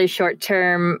being really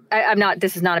short-term.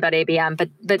 This is not about ABM, but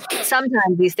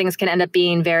sometimes these things can end up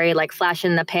being very, like, flash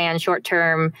in the pan,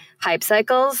 short-term hype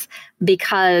cycles,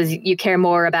 because you care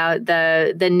more about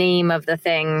the name of the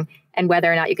thing and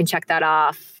whether or not you can check that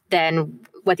off than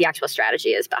what the actual strategy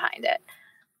is behind it.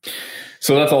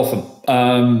 So that's awesome.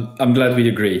 I'm glad we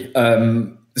agree.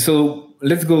 So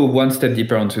let's go one step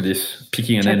deeper onto this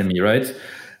picking an enemy, right?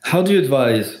 How do you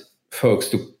advise folks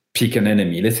to pick an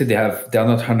enemy? Let's say they're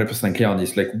not 100% clear on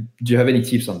this. Like, do you have any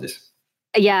tips on this?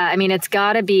 Yeah, I mean, it's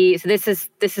got to be. So this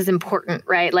is important,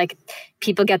 right? Like,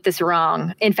 people get this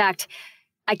wrong. In fact,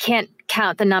 I can't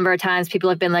count the number of times people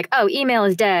have been like, "Oh, email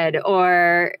is dead,"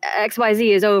 or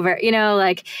XYZ is over. You know,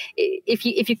 like if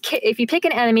you pick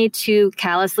an enemy too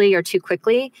callously or too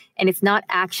quickly, and it's not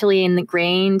actually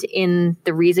ingrained in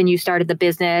the reason you started the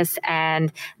business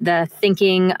and the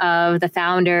thinking of the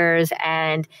founders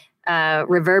and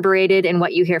reverberated in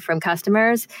what you hear from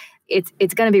customers,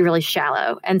 it's going to be really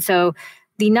shallow. And so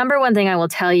the number one thing I will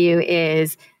tell you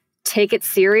is take it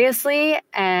seriously,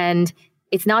 and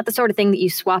it's not the sort of thing that you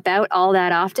swap out all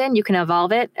that often. You can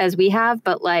evolve it as we have,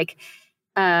 but like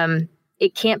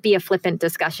it can't be a flippant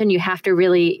discussion. You have to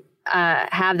really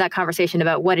have that conversation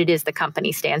about what it is the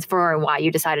company stands for and why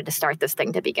you decided to start this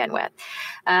thing to begin with.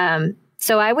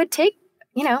 So I would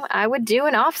I would do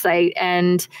an offsite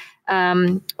and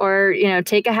or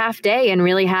take a half day and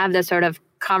really have the sort of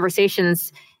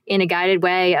conversations in a guided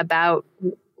way about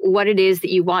what it is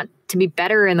that you want to be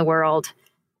better in the world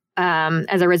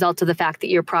as a result of the fact that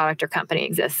your product or company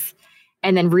exists,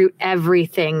 and then root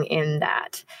everything in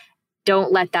that.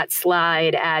 Don't let that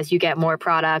slide as you get more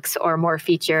products or more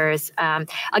features. I'll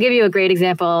give you a great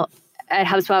example. At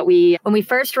HubSpot, when we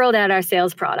first rolled out our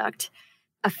sales product,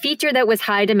 a feature that was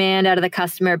high demand out of the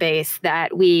customer base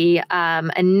that we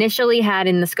initially had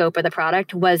in the scope of the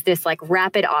product was this like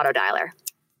rapid auto dialer,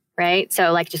 right?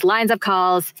 So like just lines of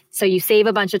calls. So you save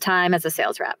a bunch of time as a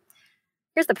sales rep.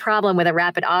 Here's the problem with a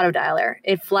rapid auto dialer.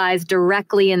 It flies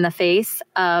directly in the face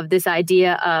of this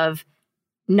idea of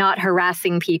not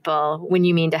harassing people when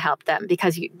you mean to help them,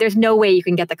 because there's no way you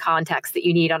can get the context that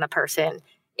you need on a person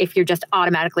if you're just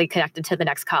automatically connected to the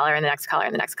next caller and the next caller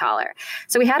and the next caller.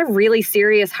 So we had a really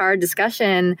serious, hard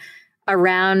discussion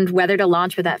around whether to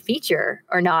launch with that feature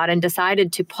or not, and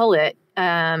decided to pull it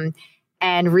and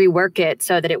rework it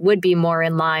so that it would be more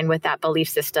in line with that belief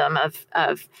system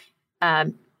of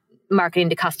marketing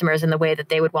to customers in the way that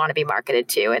they would want to be marketed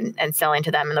to, and selling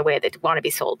to them in the way they want to be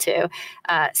sold to.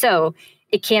 So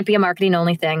it can't be a marketing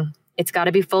only thing. It's got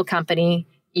to be full company.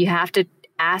 You have to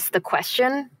ask the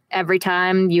question every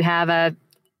time you have a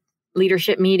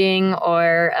leadership meeting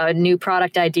or a new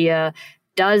product idea.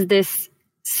 Does this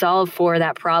solve for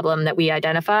that problem that we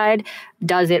identified?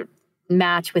 Does it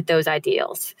match with those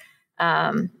ideals?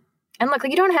 And look,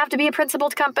 you don't have to be a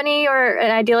principled company or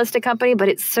an idealistic company, but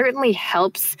it certainly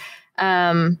helps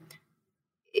in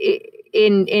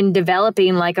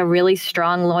developing like a really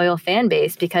strong, loyal fan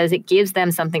base, because it gives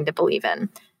them something to believe in.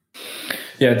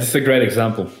 Yeah, this is a great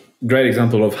example. Great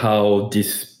example of how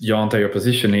your entire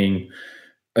positioning,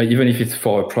 even if it's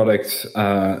for a product,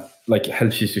 like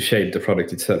helps you to shape the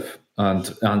product itself.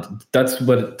 And that's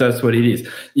what it is.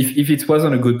 If it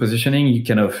wasn't a good positioning,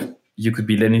 you could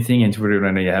build anything and it would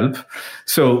really help.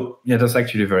 So yeah, that's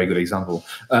actually a very good example.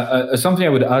 Something I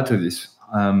would add to this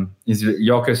is that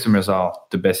your customers are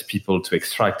the best people to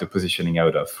extract the positioning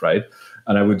out of, right?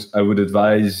 And I would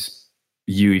advise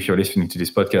you, if you're listening to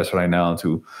this podcast right now,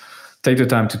 to take the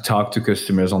time to talk to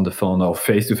customers on the phone or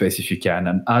face-to-face if you can,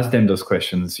 and ask them those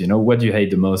questions. What do you hate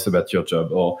the most about your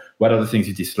job? Or what are the things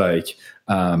you dislike?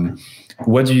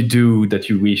 What do you do that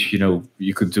you wish,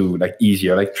 you could do like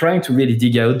easier? Like trying to really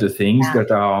dig out the things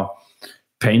that are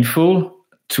painful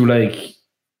to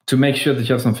make sure that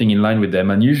you have something in line with them.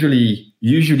 And usually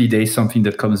there's something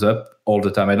that comes up all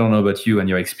the time. I don't know about you and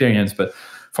your experience, but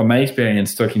from my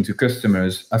experience talking to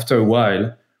customers, after a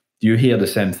while, you hear the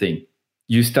same thing.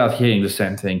 You start hearing the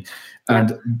same thing.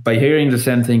 And by hearing the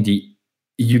same thing,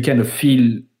 you kind of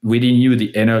feel within you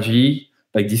the energy,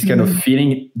 like this kind of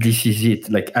feeling, this is it.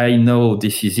 Like, I know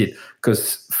this is it.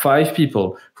 Because 5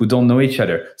 people who don't know each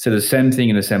other say the same thing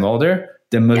in the same order,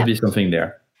 there must be something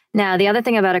there. Now, the other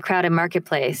thing about a crowded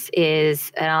marketplace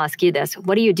is, and I'll ask you this,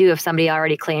 what do you do if somebody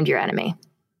already claimed your enemy,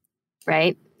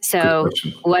 right? So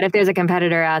what if there's a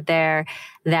competitor out there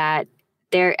that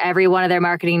every one of their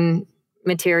marketing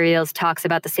materials talks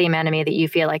about the same enemy that you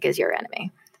feel like is your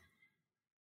enemy?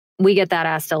 We get that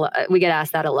asked a lot. We get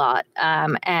asked that a lot.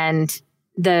 And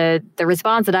the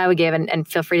response that I would give, and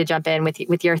feel free to jump in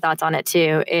with your thoughts on it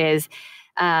too, is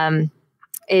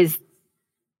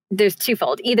there's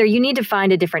twofold. Either you need to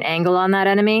find a different angle on that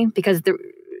enemy, because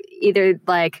either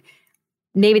like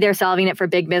maybe they're solving it for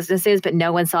big businesses, but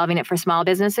no one's solving it for small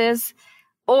businesses,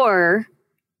 or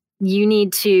you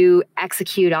need to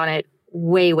execute on it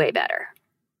way, way better.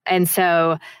 And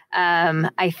so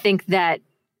I think that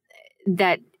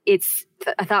it's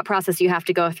a thought process you have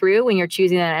to go through when you're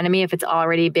choosing that enemy. If it's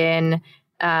already been,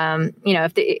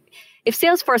 if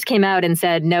Salesforce came out and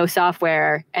said no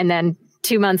software, and then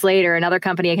 2 months later, another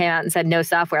company came out and said no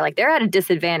software, like they're at a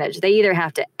disadvantage. They either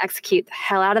have to execute the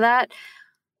hell out of that,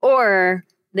 or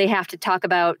they have to talk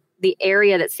about the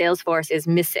area that Salesforce is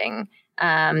missing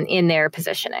in their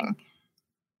positioning.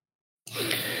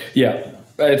 Yeah,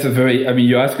 it's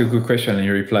you ask a good question and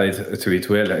you replied to it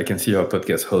well. I can see you're a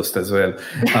podcast host as well.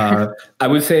 I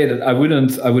would say that I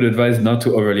would advise not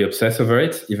to overly obsess over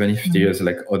it, even if there's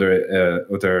like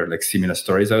other like similar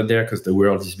stories out there, because the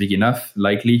world is big enough,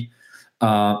 likely.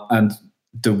 And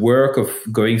the work of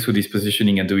going through this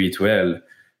positioning and doing it well,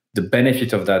 the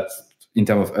benefit of that in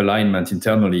terms of alignment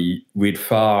internally will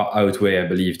far outweigh, I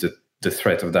believe, the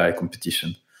threat of direct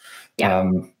competition. Yeah.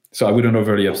 So I wouldn't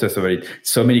overly obsess over it.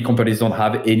 So many companies don't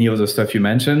have any of the stuff you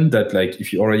mentioned, that like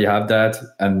if you already have that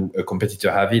and a competitor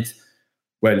have it,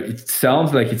 well, it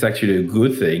sounds like it's actually a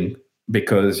good thing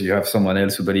because you have someone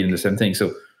else who believes in the same thing.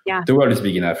 So the world is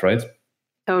big enough, right?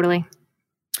 Totally.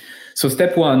 So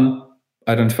step one,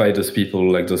 identify those people,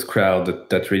 like those crowd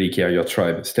that really care, your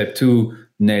tribe. Step two,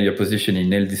 nail your positioning,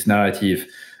 nail this narrative.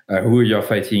 Who you're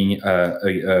fighting,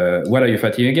 what are you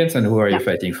fighting against, and who are you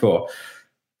fighting for?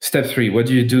 Step three, what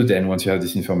do you do then once you have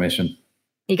this information?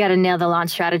 You got to nail the launch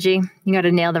strategy. You got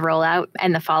to nail the rollout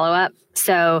and the follow-up.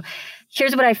 So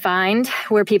here's what I find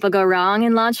where people go wrong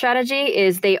in launch strategy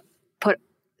is they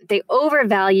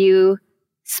overvalue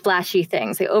splashy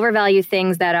things. They overvalue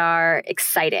things that are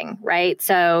exciting, right?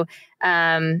 So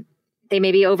they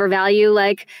maybe overvalue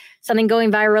like something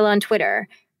going viral on Twitter,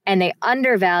 and they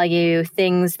undervalue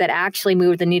things that actually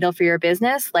move the needle for your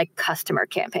business, like customer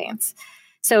campaigns.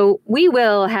 So we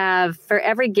will have, for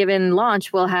every given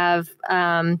launch, we'll have,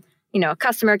 a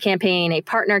customer campaign, a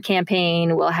partner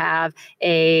campaign, we'll have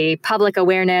a public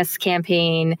awareness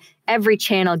campaign. Every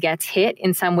channel gets hit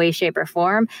in some way, shape, or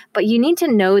form, but you need to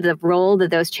know the role that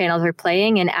those channels are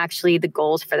playing and actually the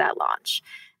goals for that launch.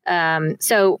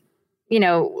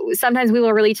 Sometimes we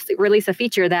will release a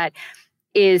feature that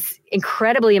is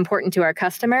incredibly important to our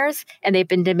customers, and they've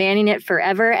been demanding it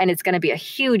forever, and it's going to be a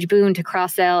huge boon to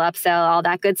cross-sell, upsell, all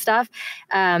that good stuff.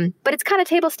 But it's kind of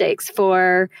table stakes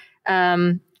for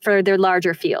their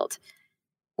larger field.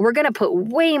 We're going to put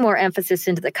way more emphasis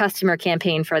into the customer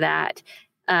campaign for that,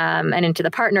 and into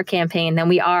the partner campaign than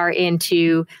we are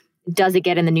into, does it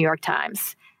get in the New York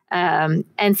Times?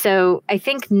 And so I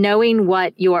think knowing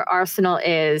what your arsenal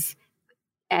is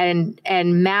and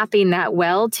mapping that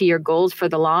well to your goals for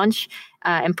the launch,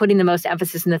 and putting the most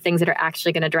emphasis in the things that are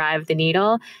actually going to drive the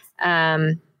needle,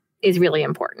 is really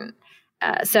important.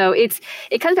 So it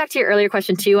comes back to your earlier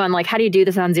question too on like, how do you do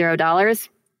this on $0?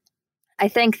 I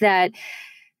think that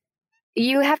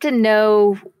you have to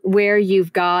know where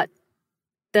you've got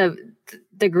the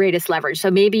greatest leverage. So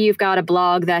maybe you've got a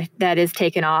blog that is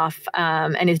taken off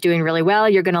and is doing really well.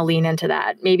 You're going to lean into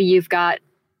that. Maybe you've got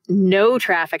no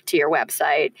traffic to your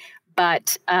website,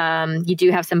 but you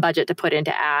do have some budget to put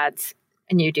into ads,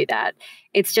 and you do that.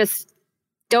 It's just,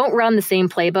 don't run the same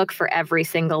playbook for every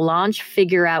single launch.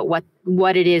 Figure out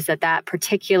what it is that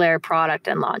particular product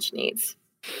and launch needs.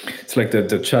 It's like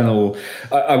the channel.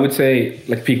 I would say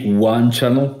like pick one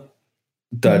channel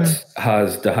that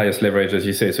has the highest leverage, as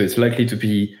you say. So it's likely to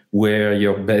be where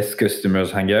your best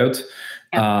customers hang out.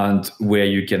 And where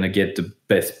you're gonna get the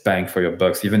best bang for your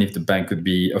bucks, even if the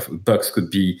bucks could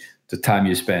be the time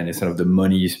you spend instead of the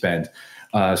money you spend.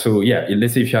 Let's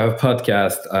say if you have a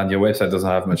podcast and your website doesn't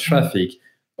have much traffic,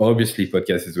 obviously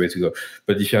podcast is the way to go.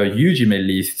 But if you have a huge email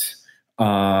list,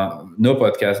 no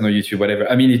podcast, no YouTube, whatever.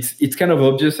 I mean, it's kind of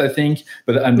obvious, I think.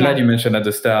 But I'm glad you mentioned at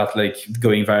the start, like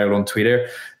going viral on Twitter.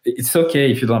 It's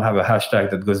okay if you don't have a hashtag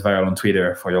that goes viral on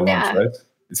Twitter for your launch, right?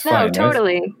 It's fine. No,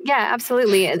 totally. Right? Yeah,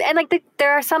 absolutely. And like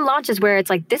there are some launches where it's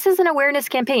like, this is an awareness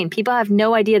campaign. People have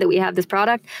no idea that we have this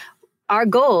product. Our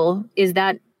goal is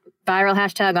that viral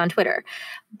hashtag on Twitter.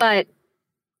 But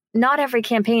not every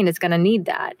campaign is going to need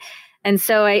that. And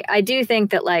so I do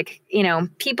think that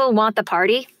people want the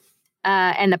party,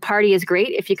 and the party is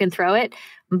great if you can throw it.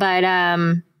 But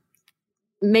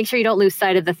make sure you don't lose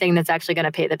sight of the thing that's actually going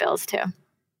to pay the bills too.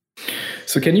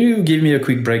 So can you give me a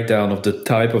quick breakdown of the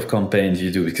type of campaigns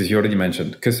you do? Because you already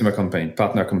mentioned customer campaign,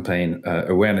 partner campaign,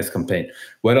 awareness campaign.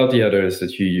 What are the others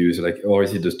that you use? Or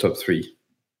is it the top three?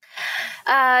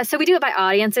 So we do it by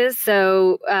audiences.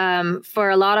 So for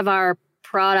a lot of our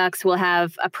products, we'll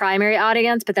have a primary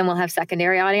audience, but then we'll have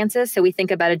secondary audiences. So we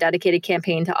think about a dedicated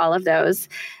campaign to all of those.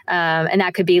 And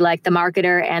that could be like the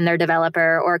marketer and their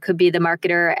developer, or it could be the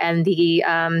marketer and the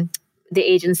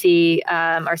agency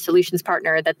or solutions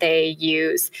partner that they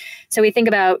use. So we think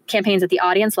about campaigns at the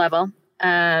audience level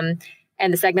and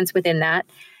the segments within that.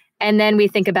 And then we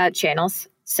think about channels.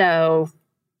 So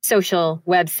social,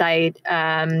 website,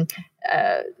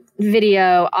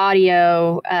 video,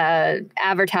 audio,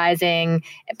 advertising,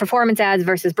 performance ads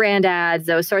versus brand ads,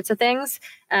 those sorts of things.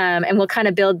 And we'll kind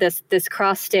of build this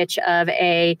cross stitch of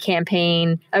a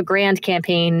campaign, a grand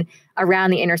campaign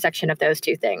around the intersection of those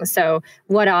two things. So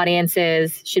what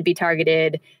audiences should be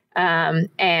targeted,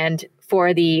 and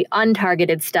for the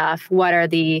untargeted stuff, what are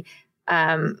the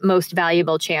most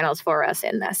valuable channels for us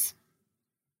in this?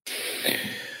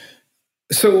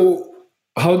 So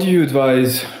how do you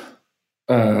advise?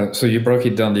 So you broke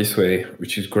it down this way,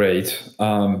 which is great.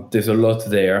 There's a lot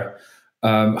there.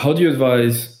 How do you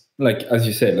advise, like, as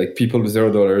you said, like people with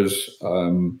 $0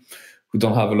 who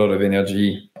don't have a lot of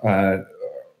energy,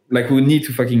 like who need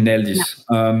to fucking nail this?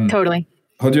 Totally.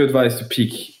 How do you advise to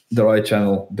pick the right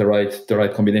channel, the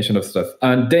right combination of stuff?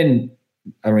 And then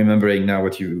I'm remembering now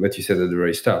what you said at the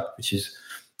very start, which is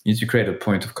you need to create a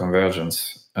point of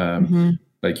convergence.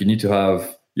 Like you need to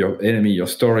have your enemy, your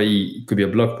story. It could be a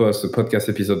blog post, a podcast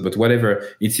episode, but whatever.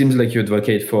 It seems like you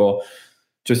advocate for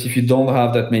just, if you don't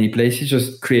have that many places,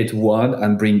 just create one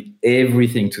and bring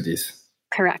everything to this.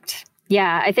 Correct.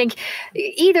 Yeah, I think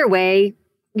either way,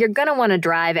 you're going to want to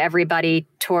drive everybody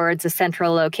towards a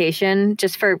central location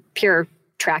just for pure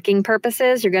tracking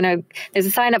purposes. There's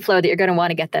a sign up flow that you're going to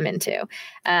want to get them into.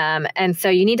 And so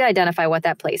you need to identify what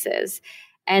that place is.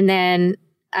 And then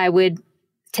I would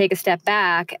take a step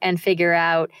back and figure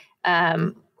out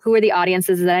who are the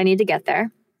audiences that I need to get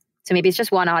there. So maybe it's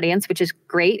just one audience, which is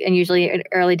great. And usually in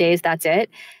early days, that's it.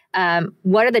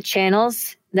 What are the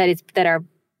channels that are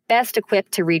best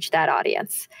equipped to reach that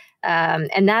audience?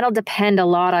 And that'll depend a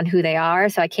lot on who they are.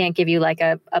 So I can't give you like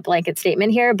a blanket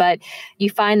statement here, but you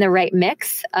find the right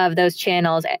mix of those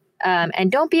channels,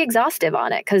 and don't be exhaustive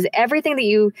on it, because every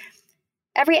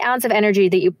ounce of energy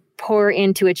that you pour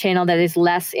into a channel that is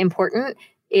less important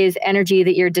is energy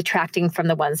that you're detracting from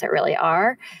the ones that really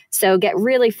are. So get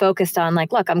really focused on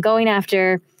like, look, I'm going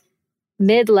after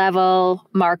mid-level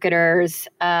marketers,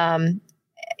 in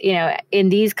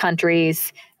these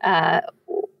countries.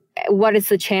 What is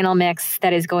the channel mix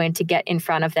that is going to get in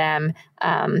front of them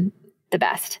the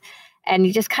best? And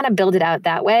you just kind of build it out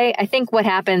that way. I think what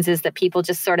happens is that people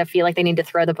just sort of feel like they need to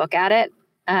throw the book at it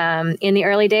in the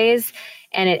early days,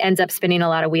 and it ends up spinning a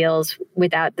lot of wheels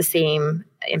without the same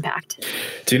impact.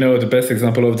 Do you know the best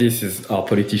example of this is our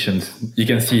politicians? You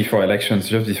can see for elections,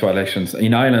 just before elections.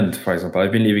 In Ireland, for example,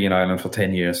 I've been living in Ireland for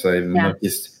 10 years, so I've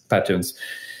noticed patterns.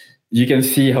 You can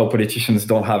see how politicians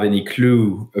don't have any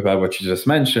clue about what you just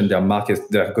mentioned.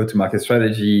 Their go-to-market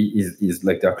strategy is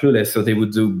like they're clueless. So they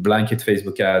would do blanket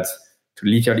Facebook ads to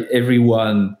literally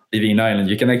everyone living in Ireland.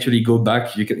 You can actually go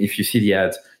back. If you see the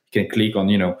ad, you can click on,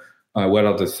 what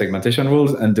are the segmentation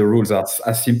rules? And the rules are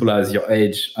as simple as your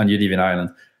age and you live in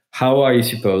Ireland. How are you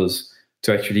supposed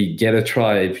to actually get a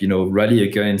tribe, rally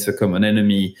against a common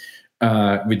enemy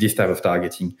with this type of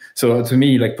targeting? So to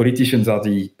me, like politicians are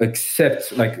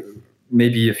except like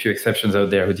maybe a few exceptions out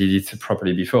there who did it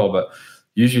properly before, but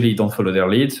usually don't follow their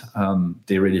lead.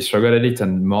 They really struggle at it,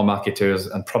 and more marketers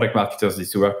and product marketers need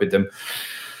to work with them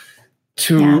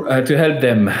to help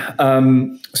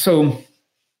them. So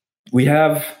we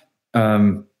have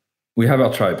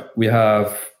our tribe, we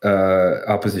have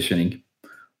our positioning.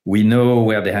 We know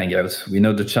where they hang out. We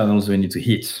know the channels we need to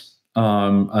hit.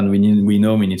 And we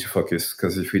know we need to focus,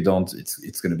 because if we don't,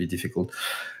 it's going to be difficult.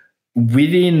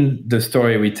 Within the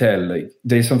story we tell, like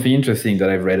there's something interesting that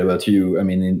I've read about you. I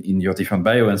mean, in your different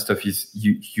bio and stuff, is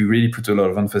you really put a lot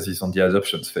of emphasis on the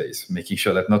adoption phase, making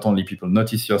sure that not only people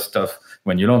notice your stuff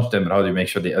when you launch them, but how do you make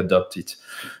sure they adopt it?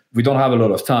 We don't have a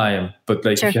lot of time, but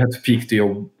like if you had to pick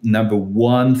your number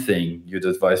one thing you'd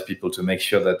advise people to make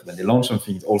sure that when they launch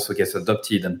something, it also gets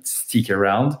adopted and stick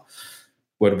around,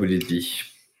 what would it be?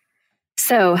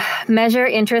 So measure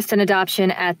interest and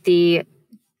adoption at the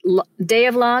day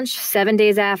of launch, 7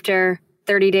 days after,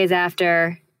 30 days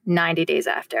after, 90 days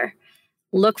after.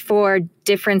 Look for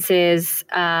differences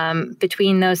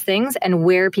between those things and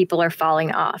where people are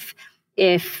falling off.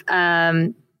 If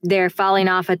they're falling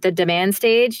off at the demand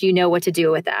stage, you know what to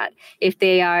do with that. If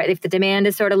the demand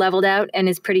is sort of leveled out and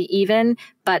is pretty even,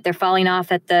 but they're falling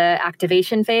off at the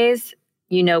activation phase,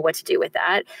 you know what to do with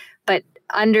that. But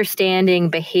understanding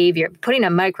behavior, putting a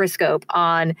microscope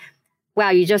on, wow,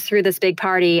 you just threw this big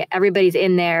party, everybody's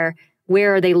in there,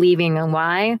 where are they leaving and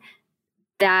why?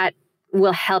 That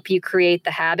will help you create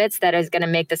the habits that is going to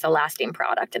make this a lasting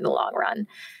product in the long run.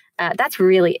 That's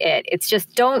really it. It's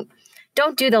just don't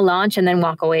do the launch and then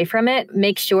walk away from it.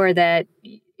 Make sure that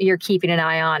you're keeping an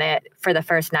eye on it for the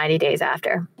first 90 days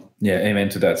after. Yeah, amen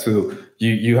to that. So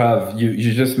you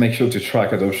just make sure to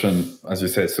track adoption, as you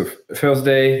said. So first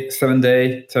day, 7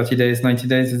 day, 30 days, 90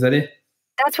 days, is that it?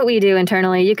 That's what we do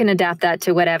internally. You can adapt that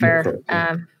to whatever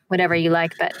whatever you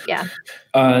like, but yeah.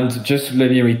 And just let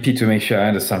me repeat to make sure I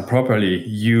understand properly.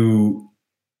 You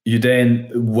then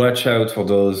watch out for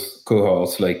those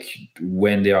cohorts, like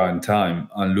when they are in time,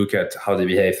 and look at how they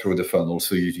behave through the funnel.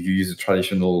 So you use a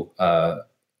traditional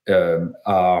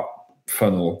R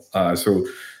funnel. So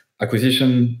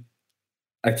acquisition,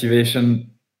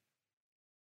 activation,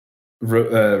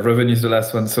 revenue is the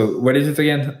last one. So what is it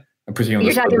again? I'm putting on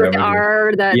You're talking about the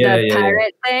R, the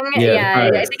pirate thing?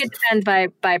 Yeah, I think it depends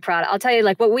by product. I'll tell you,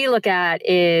 like, what we look at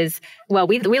is, well,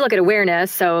 we look at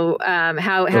awareness. So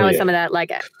how is some of that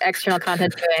like external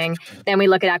content doing? Then we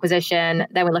look at acquisition.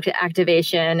 Then we look at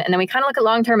activation. And then we kind of look at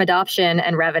long-term adoption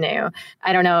and revenue.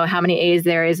 I don't know how many A's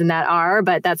there is in that R,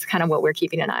 but that's kind of what we're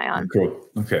keeping an eye on. Cool.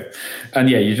 Okay. And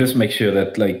you just make sure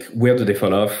that like where do they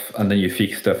fall off? And then you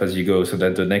fix stuff as you go so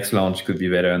that the next launch could be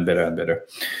better and better and better.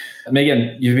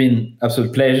 Megan, you've been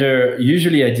absolute pleasure.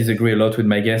 Usually I disagree a lot with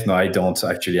my guests. No, I don't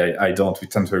actually. I don't. We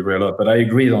tend to agree a lot, but I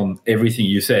agreed on everything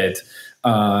you said.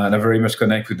 And I very much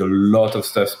connect with a lot of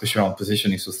stuff, especially on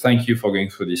positioning. So thank you for going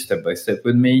through this step by step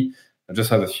with me. I just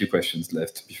have a few questions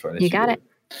left before I let you got go. It.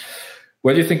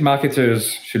 What do you think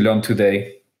marketers should learn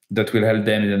today that will help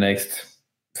them in the next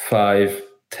 5,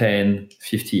 10,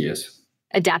 50 years?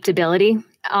 Adaptability,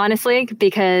 honestly,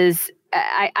 because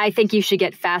I think you should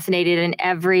get fascinated in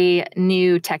every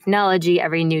new technology,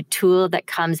 every new tool that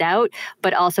comes out,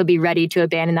 but also be ready to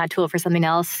abandon that tool for something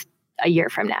else a year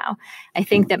from now. I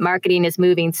think that marketing is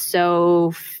moving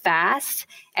so fast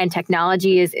and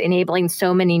technology is enabling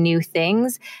so many new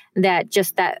things that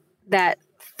just that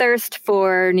thirst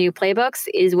for new playbooks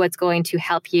is what's going to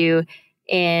help you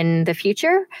in the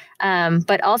future,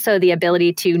 but also the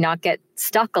ability to not get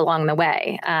stuck along the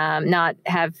way, not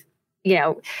have,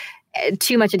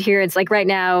 too much adherence. Like right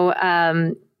now,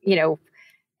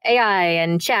 AI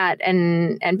and chat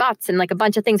and bots and like a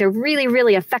bunch of things are really,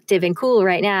 really effective and cool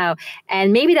right now.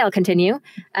 And maybe that'll continue,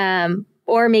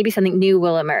 or maybe something new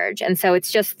will emerge. And so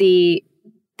it's just the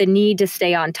need to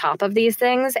stay on top of these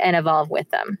things and evolve with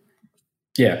them.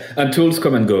 Yeah, and tools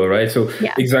come and go, right? So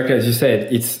exactly as you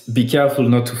said, it's be careful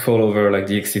not to fall over like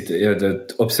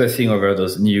the obsessing over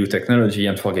those new technology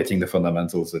and forgetting the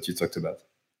fundamentals that you talked about.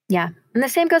 Yeah. And the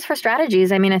same goes for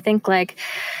strategies. I mean, I think like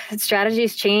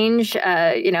strategies change,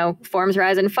 forms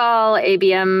rise and fall.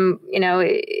 ABM,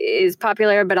 is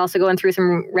popular, but also going through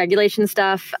some regulation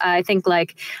stuff. I think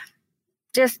like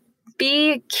just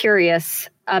be curious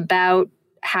about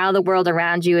how the world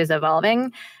around you is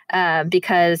evolving,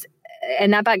 because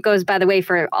and that goes, by the way,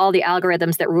 for all the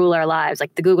algorithms that rule our lives,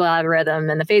 like the Google algorithm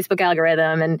and the Facebook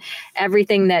algorithm and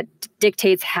everything that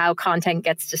dictates how content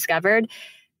gets discovered.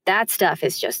 That stuff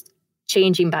is just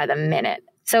changing by the minute.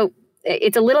 So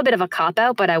it's a little bit of a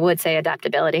cop-out, but I would say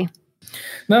adaptability.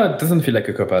 No, it doesn't feel like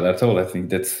a cop-out at all. I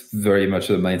think that's very much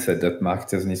the mindset that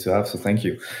marketers need to have. So thank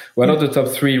you. What are the top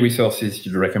 3 resources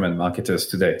you'd recommend marketers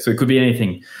today? So it could be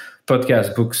anything,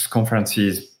 podcasts, books,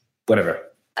 conferences, whatever.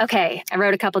 Okay, I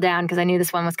wrote a couple down because I knew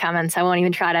this one was coming, so I won't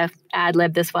even try to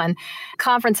ad-lib this one.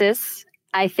 Conferences.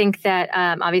 I think that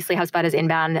obviously HubSpot is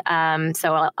inbound,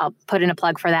 so I'll put in a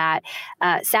plug for that.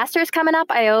 SaaStr is coming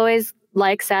up. I always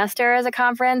like SaaStr as a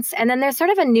conference. And then there's sort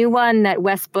of a new one that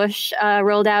Wes Bush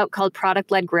rolled out called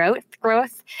Product-Led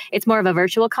Growth. It's more of a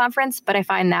virtual conference, but I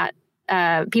find that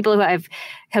people who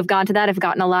have gone to that have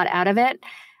gotten a lot out of it.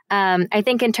 I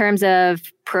think in terms of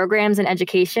programs and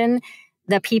education,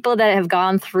 the people that have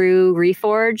gone through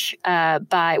Reforge,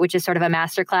 which is sort of a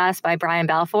masterclass by Brian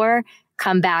Balfour,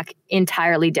 come back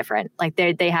entirely different. Like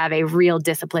they have a real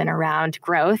discipline around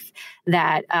growth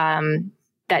that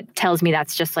tells me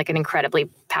that's just like an incredibly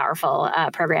powerful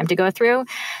program to go through.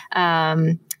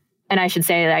 And I should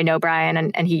say that I know Brian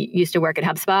and he used to work at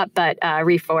HubSpot, but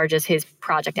Reforge is his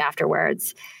project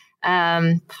afterwards.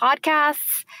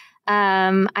 Podcasts.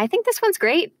 I think this one's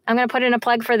great. I'm going to put in a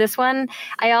plug for this one.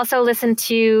 I also listen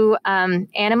to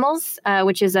Animals,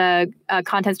 which is a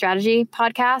content strategy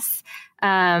podcast.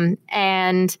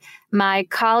 And my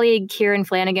colleague Kieran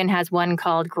Flanagan has one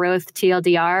called Growth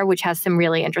TLDR, which has some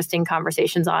really interesting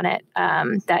conversations on it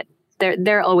that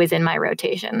they're always in my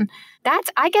rotation.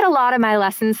 I get a lot of my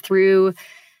lessons through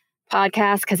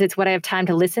podcasts because it's what I have time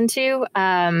to listen to.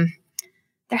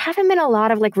 There haven't been a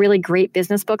lot of like really great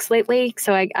business books lately,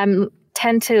 so I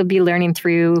tend to be learning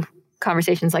through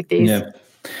conversations like these. Yeah.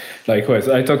 Likewise,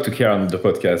 I talked to Kieran on the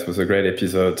podcast. It was a great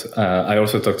episode. I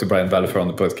also talked to Brian Balfour on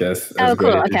the podcast. Oh, cool.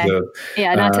 Okay.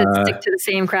 Yeah, not to stick to the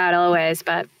same crowd always,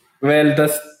 but Well,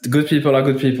 that's good people are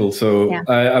good people. So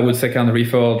I would second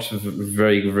Reforge,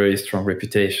 very, very strong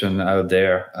reputation out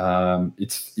there.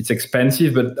 It's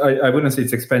expensive, but I wouldn't say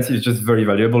it's expensive. It's just very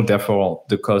valuable. Therefore,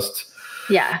 the cost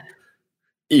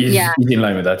is in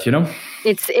line with that, you know?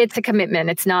 It's a commitment.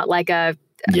 It's not like a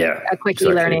quick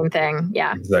e-learning thing.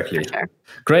 Yeah, exactly. Sure.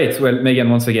 Great. Well,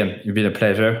 Megan, once again, you've been a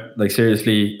pleasure. Like,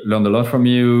 seriously, learned a lot from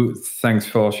you. Thanks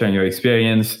for sharing your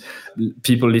experience.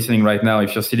 People listening right now,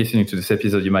 if you're still listening to this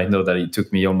episode, you might know that it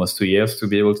took me almost 2 years to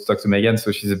be able to talk to Megan.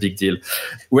 So she's a big deal.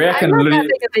 I'm not that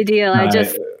big of a deal. I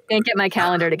just can't get my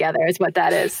calendar together is what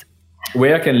that is.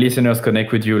 Where can listeners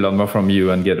connect with you, learn more from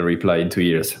you, and get a reply in 2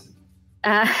 years?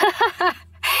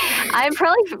 I'm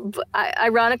probably,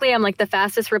 ironically, I'm like the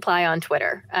fastest reply on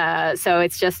Twitter. So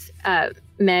it's just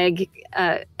Meg,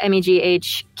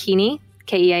 MEGH Keeney,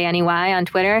 Keaney on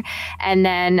Twitter. And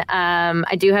then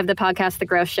I do have the podcast, The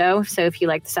Growth Show. So if you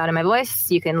like the sound of my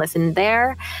voice, you can listen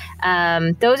there.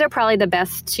 Those are probably the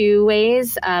best two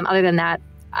ways. Other than that,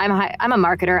 I'm a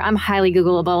marketer. I'm highly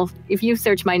Googleable. If you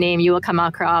search my name, you will come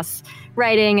across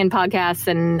writing and podcasts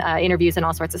and interviews and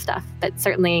all sorts of stuff. But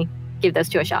certainly give those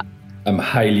two a shot. I'm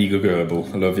highly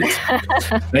Googleable. I love it.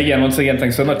 Megan, once again,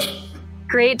 thanks so much.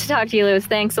 Great to talk to you, Lewis.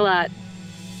 Thanks a lot.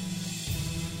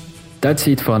 That's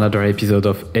it for another episode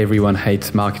of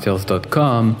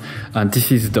everyonehatesmarketers.com. And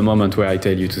this is the moment where I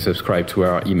tell you to subscribe to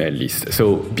our email list.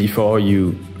 So before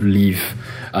you leave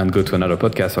and go to another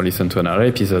podcast or listen to another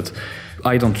episode,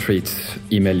 I don't treat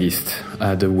email list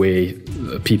the way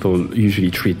people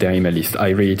usually treat their email list. I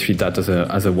really treat that as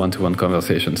a one-to-one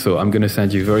conversation. So I'm going to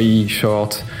send you very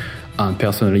short and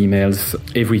personal emails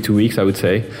every 2 weeks, I would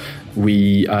say.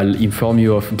 I'll inform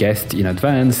you of guests in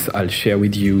advance. I'll share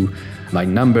with you my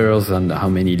numbers and how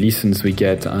many listens we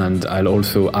get. And I'll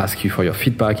also ask you for your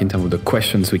feedback in terms of the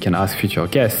questions we can ask future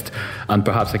guests. And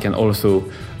perhaps I can also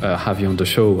have you on the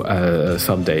show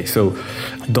someday. So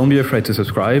don't be afraid to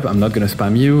subscribe. I'm not going to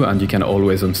spam you, and you can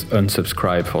always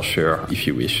unsubscribe for sure if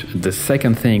you wish. The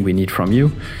second thing we need from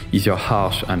you is your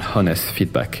harsh and honest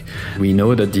feedback. We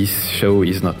know that this show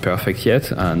is not perfect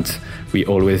yet, and we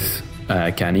always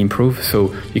can improve.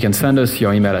 So you can send us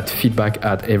your email at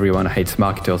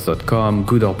feedback@everyonehatesmarketers.com.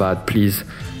 Good or bad, please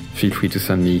feel free to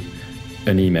send me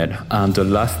an email. And the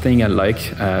last thing I'd like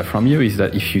from you is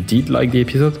that if you did like the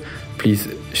episode, please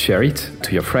share it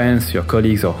to your friends, your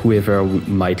colleagues, or whoever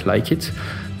might like it.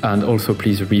 And also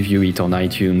please review it on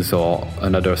iTunes or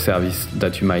another service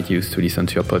that you might use to listen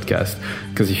to your podcast.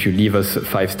 Because if you leave us a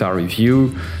 5-star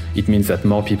review, it means that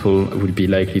more people will be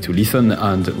likely to listen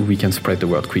and we can spread the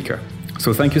word quicker.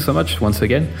 So thank you so much once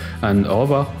again, and au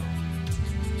revoir.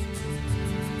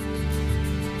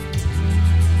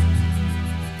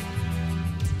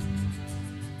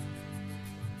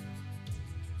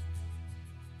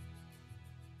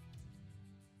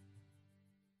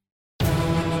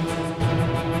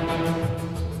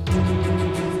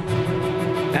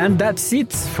 And that's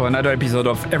it for another episode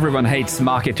of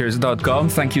everyonehatesmarketers.com.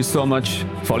 Thank you so much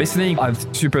for listening. I'm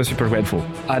super, super grateful.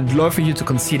 I'd love for you to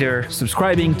consider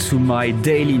subscribing to my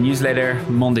daily newsletter,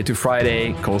 Monday to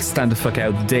Friday, called Stand the Fuck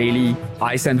Out Daily.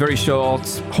 I send very short,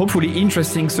 hopefully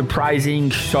interesting,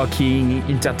 surprising, shocking,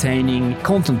 entertaining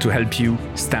content to help you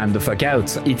stand the fuck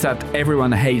out. It's at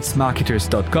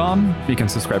everyonehatesmarketers.com. You can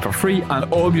subscribe for free and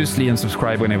obviously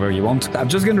unsubscribe whenever you want. I'm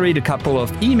just going to read a couple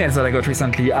of emails that I got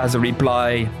recently as a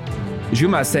reply.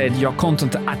 Juma said, your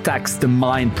content attacks the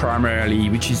mind primarily,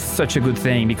 which is such a good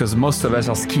thing because most of us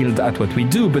are skilled at what we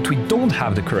do, but we don't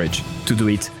have the courage to do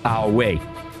it our way.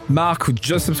 Mark, who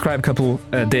just subscribed a couple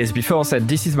days before, said,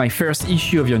 this is my first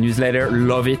issue of your newsletter.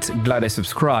 Love it. Glad I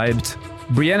subscribed.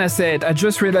 Brianna said, I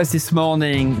just realized this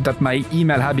morning that my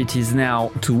email habit is now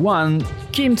to 1,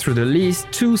 skim through the list,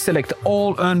 2, select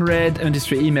all unread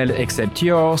industry email except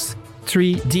yours,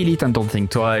 3, delete and don't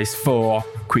think twice, 4,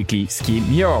 quickly skim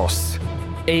yours.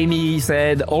 Amy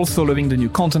said, also loving the new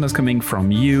content that's coming from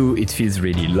you. It feels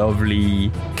really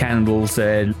lovely. Candle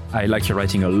said, I like your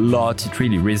writing a lot. It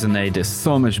really resonates. There's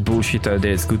so much bullshit out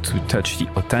there. It's good to touch the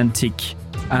authentic.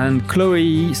 And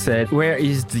Chloe said, where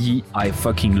is the I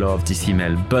fucking love this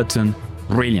email button?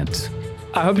 Brilliant.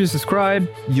 I hope you subscribe.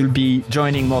 You'll be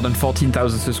joining more than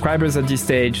 14,000 subscribers at this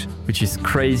stage, which is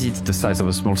crazy. It's the size of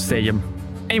a small stadium.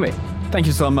 Anyway, thank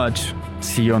you so much.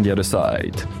 See you on the other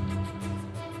side.